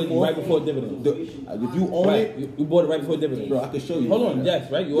 Right before dividends. If you own it, you bought it right before dividends. Bro, I can show you. Hold on, yes,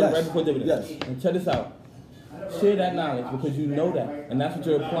 right? You bought it right before dividends. Yes. And check this out. Share that knowledge because you know that, and that's what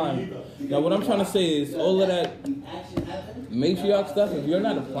you're applying. Now, what I'm trying to say is all of that matriarch stuff. If you're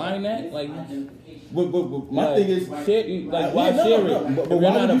not applying that, like, but my thing is, why share it? But why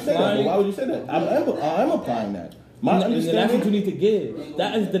would you say that? Why would you say that? I am applying that. And that's what you need to give.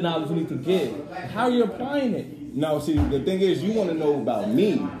 That is the knowledge you need to give. How are you applying it? No, see, the thing is, you want to know about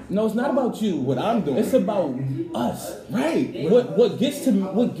me. No, it's not about you. What I'm doing. It's about us. Right. What gets to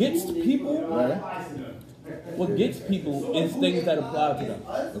people. Right. What gets people is things that apply to them.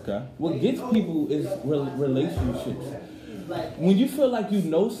 Okay. What gets people is relationships. When you feel like you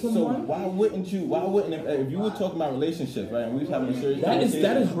know someone, so why wouldn't if you were talking about relationships, right? And we was having a serious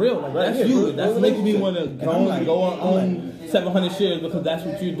that is real. Like, that's you. That's making me want to go on 700 shares because that's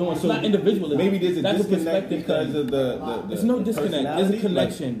what you're doing. So it's not individualism. Maybe there's a that's disconnect because of the There's no disconnect. There's a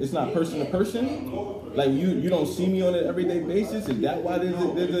connection. Like, it's not person to person. Like you don't see me on an everyday basis. Is that why there's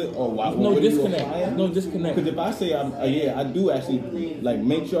a or why? There's no disconnect. There's no disconnect. Because if I say I do actually like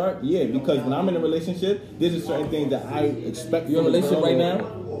matriarch, because when I'm in a relationship, there's a certain thing that I expect. You're in a relationship right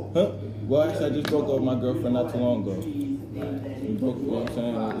now? Huh? Well, actually, I just broke up with my girlfriend not too long ago. We broke, you know what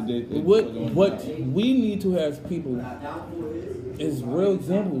I'm saying? What we need to have as people is real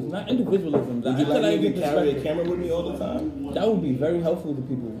examples, not individualism. Would you like me to carry a camera with me all the time? That would be very helpful to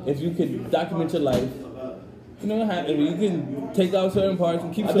people. If you could document your life, you know, if you can take out certain parts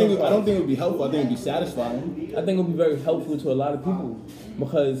and keep certain parts. I don't think it would be helpful. I think it would be satisfying. I think it would be very helpful to a lot of people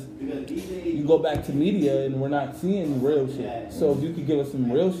because you go back to media and we're not seeing real shit. So if you could give us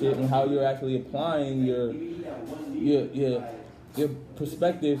some real shit and how you're actually applying your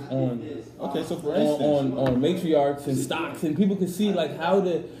perspective on so for instance on matriarchs and stocks, and people can see like how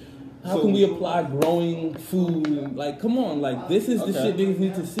can we apply growing food, and, like, come on, like this is the shit niggas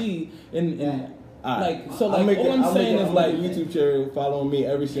need to see and like, so like all I'm saying is like YouTube channel following me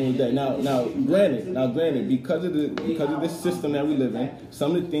every single day. Now granted, because of this system that we live in,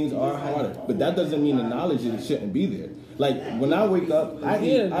 some of the things are harder, but that doesn't mean the knowledge shouldn't be there. Like when I wake up,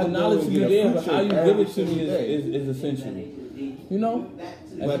 the knowledge should be there, but how you give it to me is essential. You know,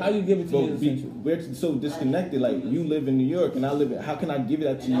 like how you give it to me is essential. We're so disconnected. Like you live in New York and I live in. How can I give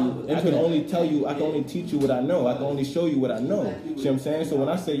that to you? I can only tell you. I can only teach you what I know. I can only show you what I know. See what I'm saying? So when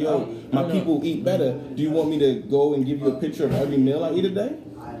I say, my people eat better, do you want me to go and give you a picture of every meal I eat a day?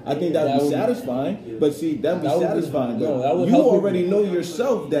 I think that would be satisfying. But see, that would be satisfying. But you already know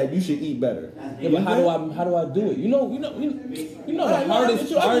yourself that you should eat better. Yeah, but how do I do it? You know the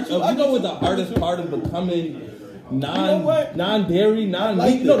hardest part of what the hardest part of becoming non-dairy,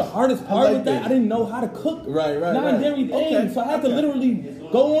 non-meat. You know the hardest part of that? I didn't know how to cook non-dairy things. So I had to literally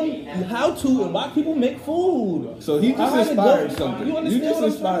go on how to and watch people make food. So he just inspired something. You understand what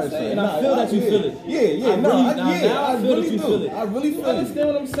I'm trying to say? And I feel that you feel it. I really feel it. I really feel it. You understand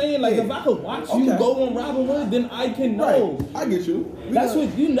what I'm saying? Like if I could watch you go on Robinhood, then I can know. Right. I get you. That's what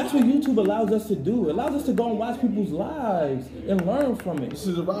YouTube allows us to do. It allows us to go and watch people's lives and learn from it. This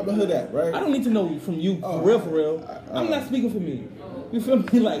is a Robinhood app, right? I don't need to know from you for real. I'm not speaking for me. You feel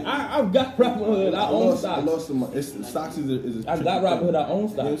me? Like I've got Robinhood. I own stocks. I lost some. Stocks is. I got Robinhood. I own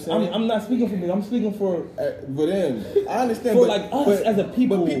stocks. You know I'm not speaking for me. I'm speaking for. But then I understand. For like us as a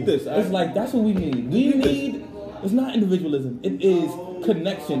people. But peep this. It's like that's what we need. We need. It's not individualism. It is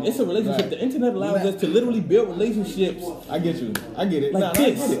connection. It's a relationship. Right. The internet allows us to literally build relationships. I get you. I get it. Like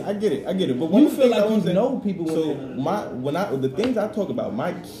this. I get it. But you feel like you know people. So the things I talk about,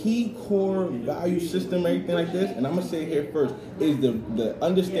 my key core value system, everything like this, and I'm gonna say here first is the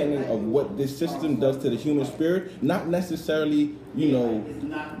understanding of what this system does to the human spirit, not necessarily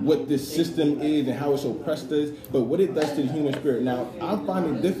what this system is and how it's oppressed us, but what it does to the human spirit. Now, I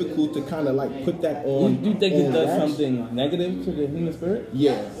find it difficult to kind of like put that on. Do you think it does something negative to the human spirit?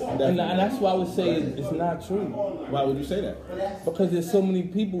 Yeah. And that's why I would say it's not true. Why would you say that? Because there's so many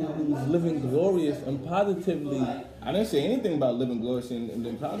people who's living glorious and positively. I didn't say anything about living glorious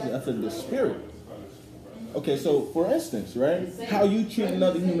and positive. I said the spirit. Okay, so for instance, right, how you treat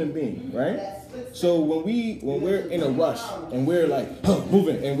another human being, right? So when we're in a rush and we're like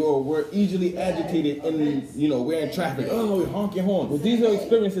moving and we're easily agitated and we're in traffic, we're honking horns. Well, these are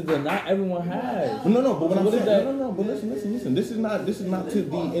experiences that not everyone has. No, but what I'm saying, but listen. This is not to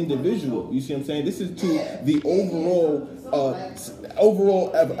the individual. You see what I'm saying? This is to the overall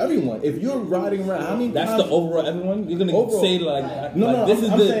of everyone. If you're riding around, how many? That's the overall everyone. You're gonna say like no. This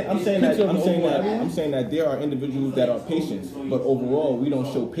is I'm saying that there are individuals that are patient, but overall we don't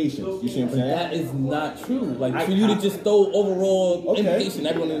show patience. You see what I'm saying? That is not true. Like for you to just throw overall impatient,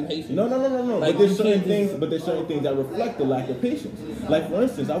 everyone is impatient. No. Like, but there's certain things that reflect the lack of patience. Like for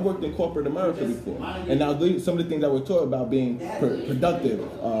instance, I worked in corporate America before, and now some of the things I was taught about being productive,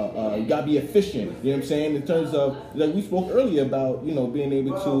 you gotta be efficient. You know what I'm saying? In terms of like we spoke earlier about being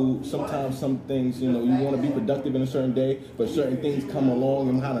able to sometimes some things you want to be productive in a certain day, but certain things come along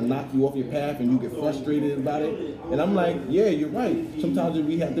and kind of knock you off your path, and you get frustrated about it. And I'm like, yeah, you're right. Sometimes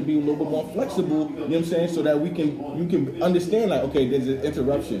we have to be a little bit more flexible. You know what I'm saying? So that you can understand like, okay, there's an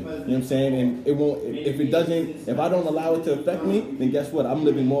interruption. You know what I'm saying? And it won't, if I don't allow it to affect me, then guess what? I'm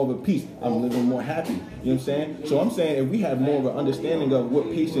living more of a peace. I'm living more happy. You know what I'm saying? So I'm saying if we have more of an understanding of what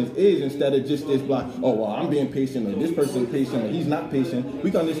patience is instead of just this like, oh, well, I'm being patient or this person person patient or he's not patient,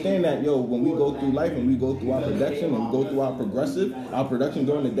 we can understand that, yo, when we go through life and we go through our production and we go through our production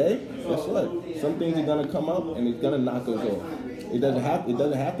during the day, guess what? Some things are gonna come up and it's gonna knock us off. It doesn't have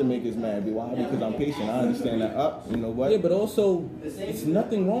to make us mad. Why? Because I'm patient. I understand that. You know what? Yeah, but also, it's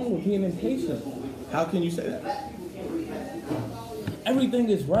nothing wrong with being impatient. How can you say that? Everything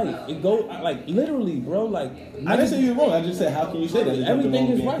is right. It go like literally, bro. Like I didn't say you're wrong. I just said, how can you say that? There's everything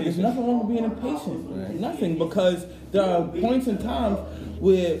is right. There's nothing wrong with being impatient. Right. Nothing, because there are points in time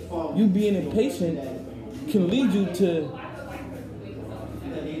where you being impatient can lead you to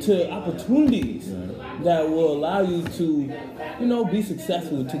opportunities that will allow you to, you know, be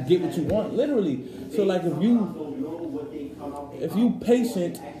successful, to get what you want. Literally. So like if you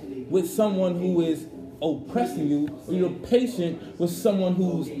patient with someone who is oppressing you, or you're patient with someone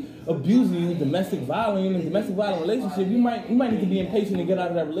who's abusing you, domestic violence relationship, you might need to be impatient to get out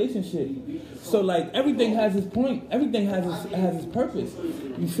of that relationship. So like everything has its point, everything has its purpose.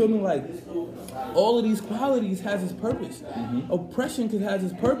 You feel me? Like all of these qualities has its purpose. Mm-hmm. Oppression could have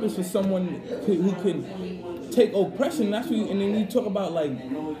its purpose for someone who can take oppression. That's what and then you talk about, like,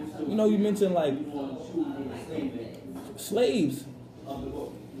 you know, you mentioned like slaves.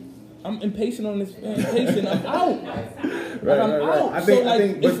 I'm impatient on this. Impatient. I'm out. Right. Out. I think,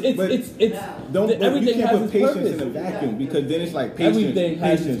 everything you can't has put its patience purpose. in a vacuum, because then it's like patience. Everything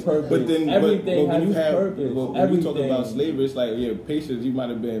has its purpose. But then, everything when has you its have, purpose. when we talk about slavery, it's like, yeah, patience. You might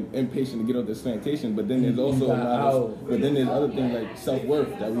have been impatient to get off this plantation, but then there's also but then there's other things like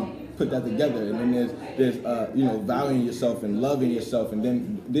self-worth that we put that together, and then there's you know, valuing yourself and loving yourself, and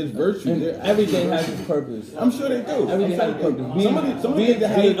then there's virtue. Everything has its purpose. I'm sure they do. Everything has its purpose. Some of the things that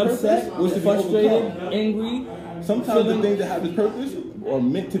have its upset, purpose was frustrated, angry. Sometimes the things that have its purpose are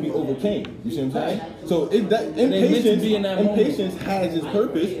meant to be overcame. You see what I'm saying? So impatience has its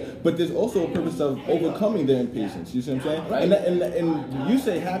purpose, but there's also a purpose of overcoming their impatience. You see what I'm saying? Right. And you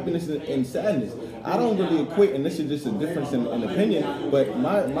say happiness and sadness. I don't really equate, and this is just a difference in opinion, but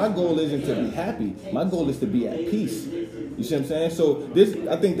my goal isn't to be happy. My goal is to be at peace. You see what I'm saying? So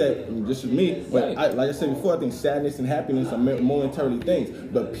I think that, just for me, but like I said before, I think sadness and happiness are momentarily things.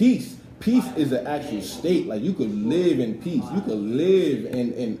 But peace is an actual state. Like, you could live in peace. You could live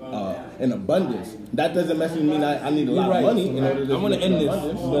in abundance. That doesn't necessarily mean I need a lot of money in order to. I want to end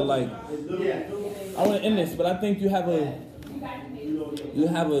this, but I think you have a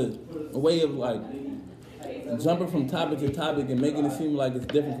way of like jumping from topic to topic and making it seem like it's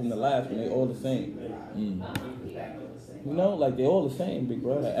different from the last when they all the same. You know, like they all the same, big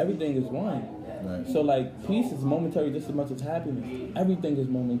bro. Like everything is one. Right. So like peace is momentary just as much as happiness. Everything is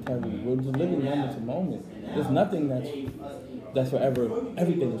momentary. We're just living moment to moment. There's nothing that's forever.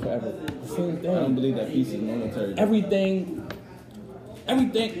 Everything is forever. The same thing. I don't believe that peace is momentary. Everything.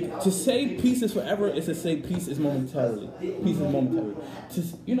 To say peace is forever is to say peace is momentarily. Peace is momentary.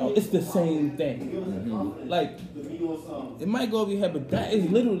 You know, it's the same thing. Mm-hmm. Like, it might go over your head, but that is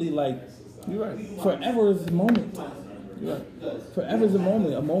literally like, you're right. Forever is a moment. You're right. Forever is a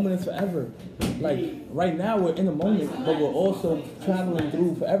moment. A moment is forever. Like, right now we're in a moment, but we're also traveling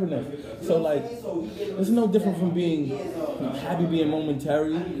through foreverness. So like, it's no different from happy being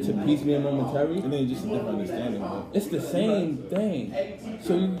momentary to peace being momentary. And then just a different understanding of it. It's the same thing.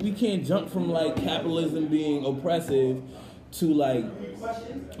 So we can't jump from like capitalism being oppressive to like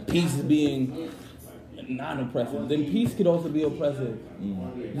peace being non-oppressive. Then peace could also be oppressive.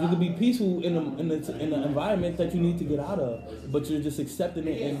 Mm-hmm. You could be peaceful in an environment that you need to get out of, but you're just accepting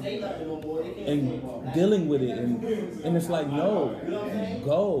it and dealing with it, and it's like, no,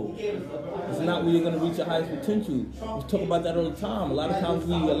 go. It's not where you're gonna reach your highest potential. We talk about that all the time. A lot of times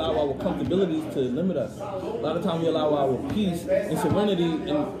we allow our comfortabilities to limit us. A lot of times we allow our peace and serenity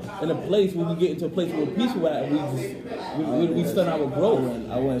in a place where we get into a place where we're peaceful at, and we stun our growth.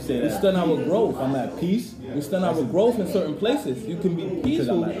 I wouldn't say that. We stun our growth. I'm at peace. We stun our growth in certain places. You can be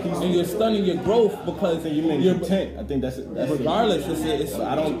peaceful and you're stunning your growth because you're content. I think that's regardless.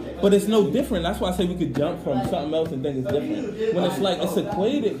 But it's no different. That's why I say we could jump from something else and think it's different. When it's like it's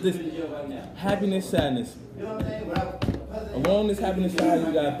equated. This happiness, sadness. Along this happiness side,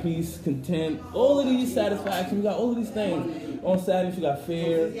 you got peace, content, all of these satisfaction. You got all of these things. On sadness, you got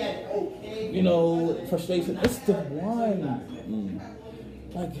fear. You know, frustration. It's the one.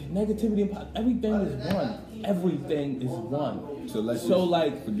 Like negativity and everything is one. Everything is one. So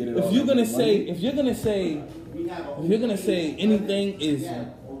like, if you're gonna say anything is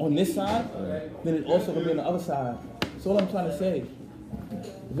on this side, then it also can be on the other side. That's all I'm trying to say. If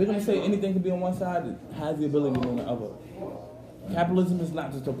you're gonna say anything can be on one side, it has the ability to be on the other. Capitalism is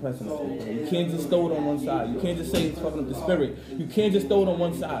not just oppressing us. You can't just throw it on one side. You can't just say it's fucking up the spirit. You can't just throw it on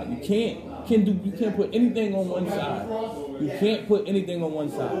one side. You can't put anything on one side. You can't put anything on one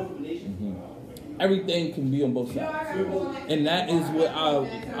side. Everything can be on both sides. And that is what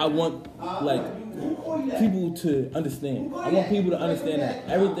I want, like, people to understand. I want people to understand that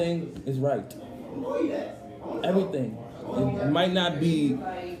everything is right. Everything. It might not be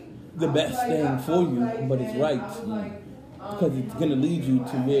the best thing for you, but it's right. Because it's going to lead you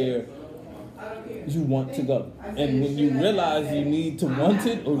to where you want to go. And when you realize you need to want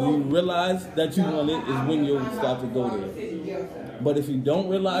it, or you realize that you want it, is when you'll start to go there. But if you don't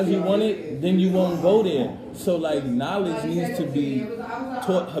realize you want it, then you won't go there. So, like, knowledge needs to be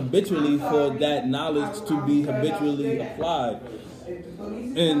taught habitually for that knowledge to be habitually applied.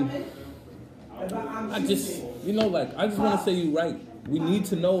 And I just want to say you're right. We need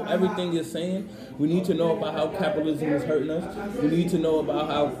to know everything you're saying. We need to know about how capitalism is hurting us. We need to know about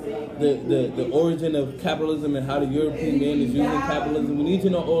how the origin of capitalism and how the European man is using capitalism. We need to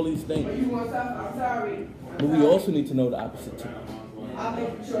know all these things. But we also need to know the opposite too.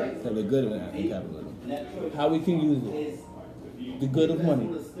 So the good of capitalism. How we can use it. The good of money.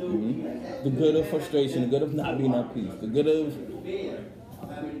 The good of frustration. The good of not being at peace. The good of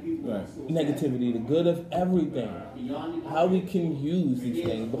negativity. The good of everything. How we can use these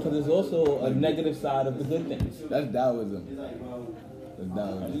things. Because there's also a negative side of the good things. That's Taoism.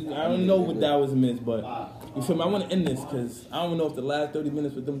 I don't know what Taoism is, but you feel me? I want to end this because I don't know if the last 30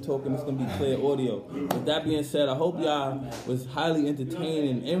 minutes with them talking is going to be clear audio. With that being said, I hope y'all was highly entertained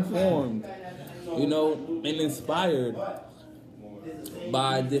and informed, and inspired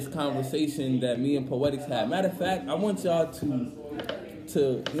by this conversation that me and Poetics had. Matter of fact, I want y'all to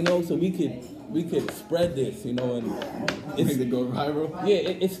so we could spread this, and it's to go viral. Yeah,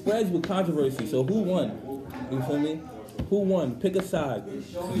 it spreads with controversy. So who won? You feel me? Who won? Pick a side.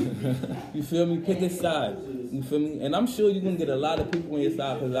 You feel me? Pick a side. You feel me? And I'm sure you're going to get a lot of people on your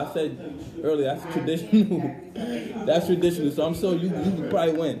side because I said earlier, that's traditional. That's traditional. So I'm sure you can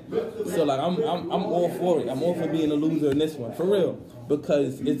probably win. So, like, I'm all for it. I'm all for being a loser in this one. For real.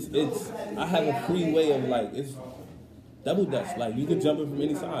 Because I have a free way of, like, it's double dutch. Like, you can jump in from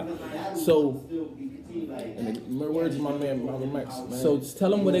any side. So, and the words of my man Malcolm X, man. So just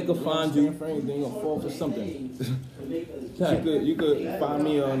tell them where they can find you. For anything, you're gonna fall for something. You could find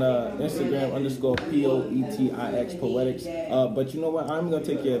me on Instagram _POETIX Poetics. But you know what? I'm gonna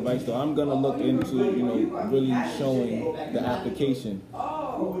take your advice though. I'm gonna look into really showing the application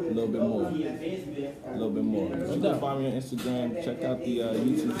a little bit more. You can find me on Instagram. Check out the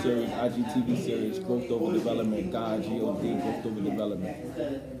YouTube series, IGTV series, Growth Over Development, God GOD, Growth Over Development.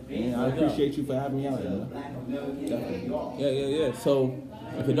 And I appreciate you for having me out here, man. Definitely. Yeah. So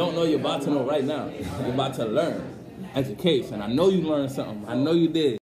if you don't know, you're about to know right now. You're about to learn. Education. I know you learned something. I know you did.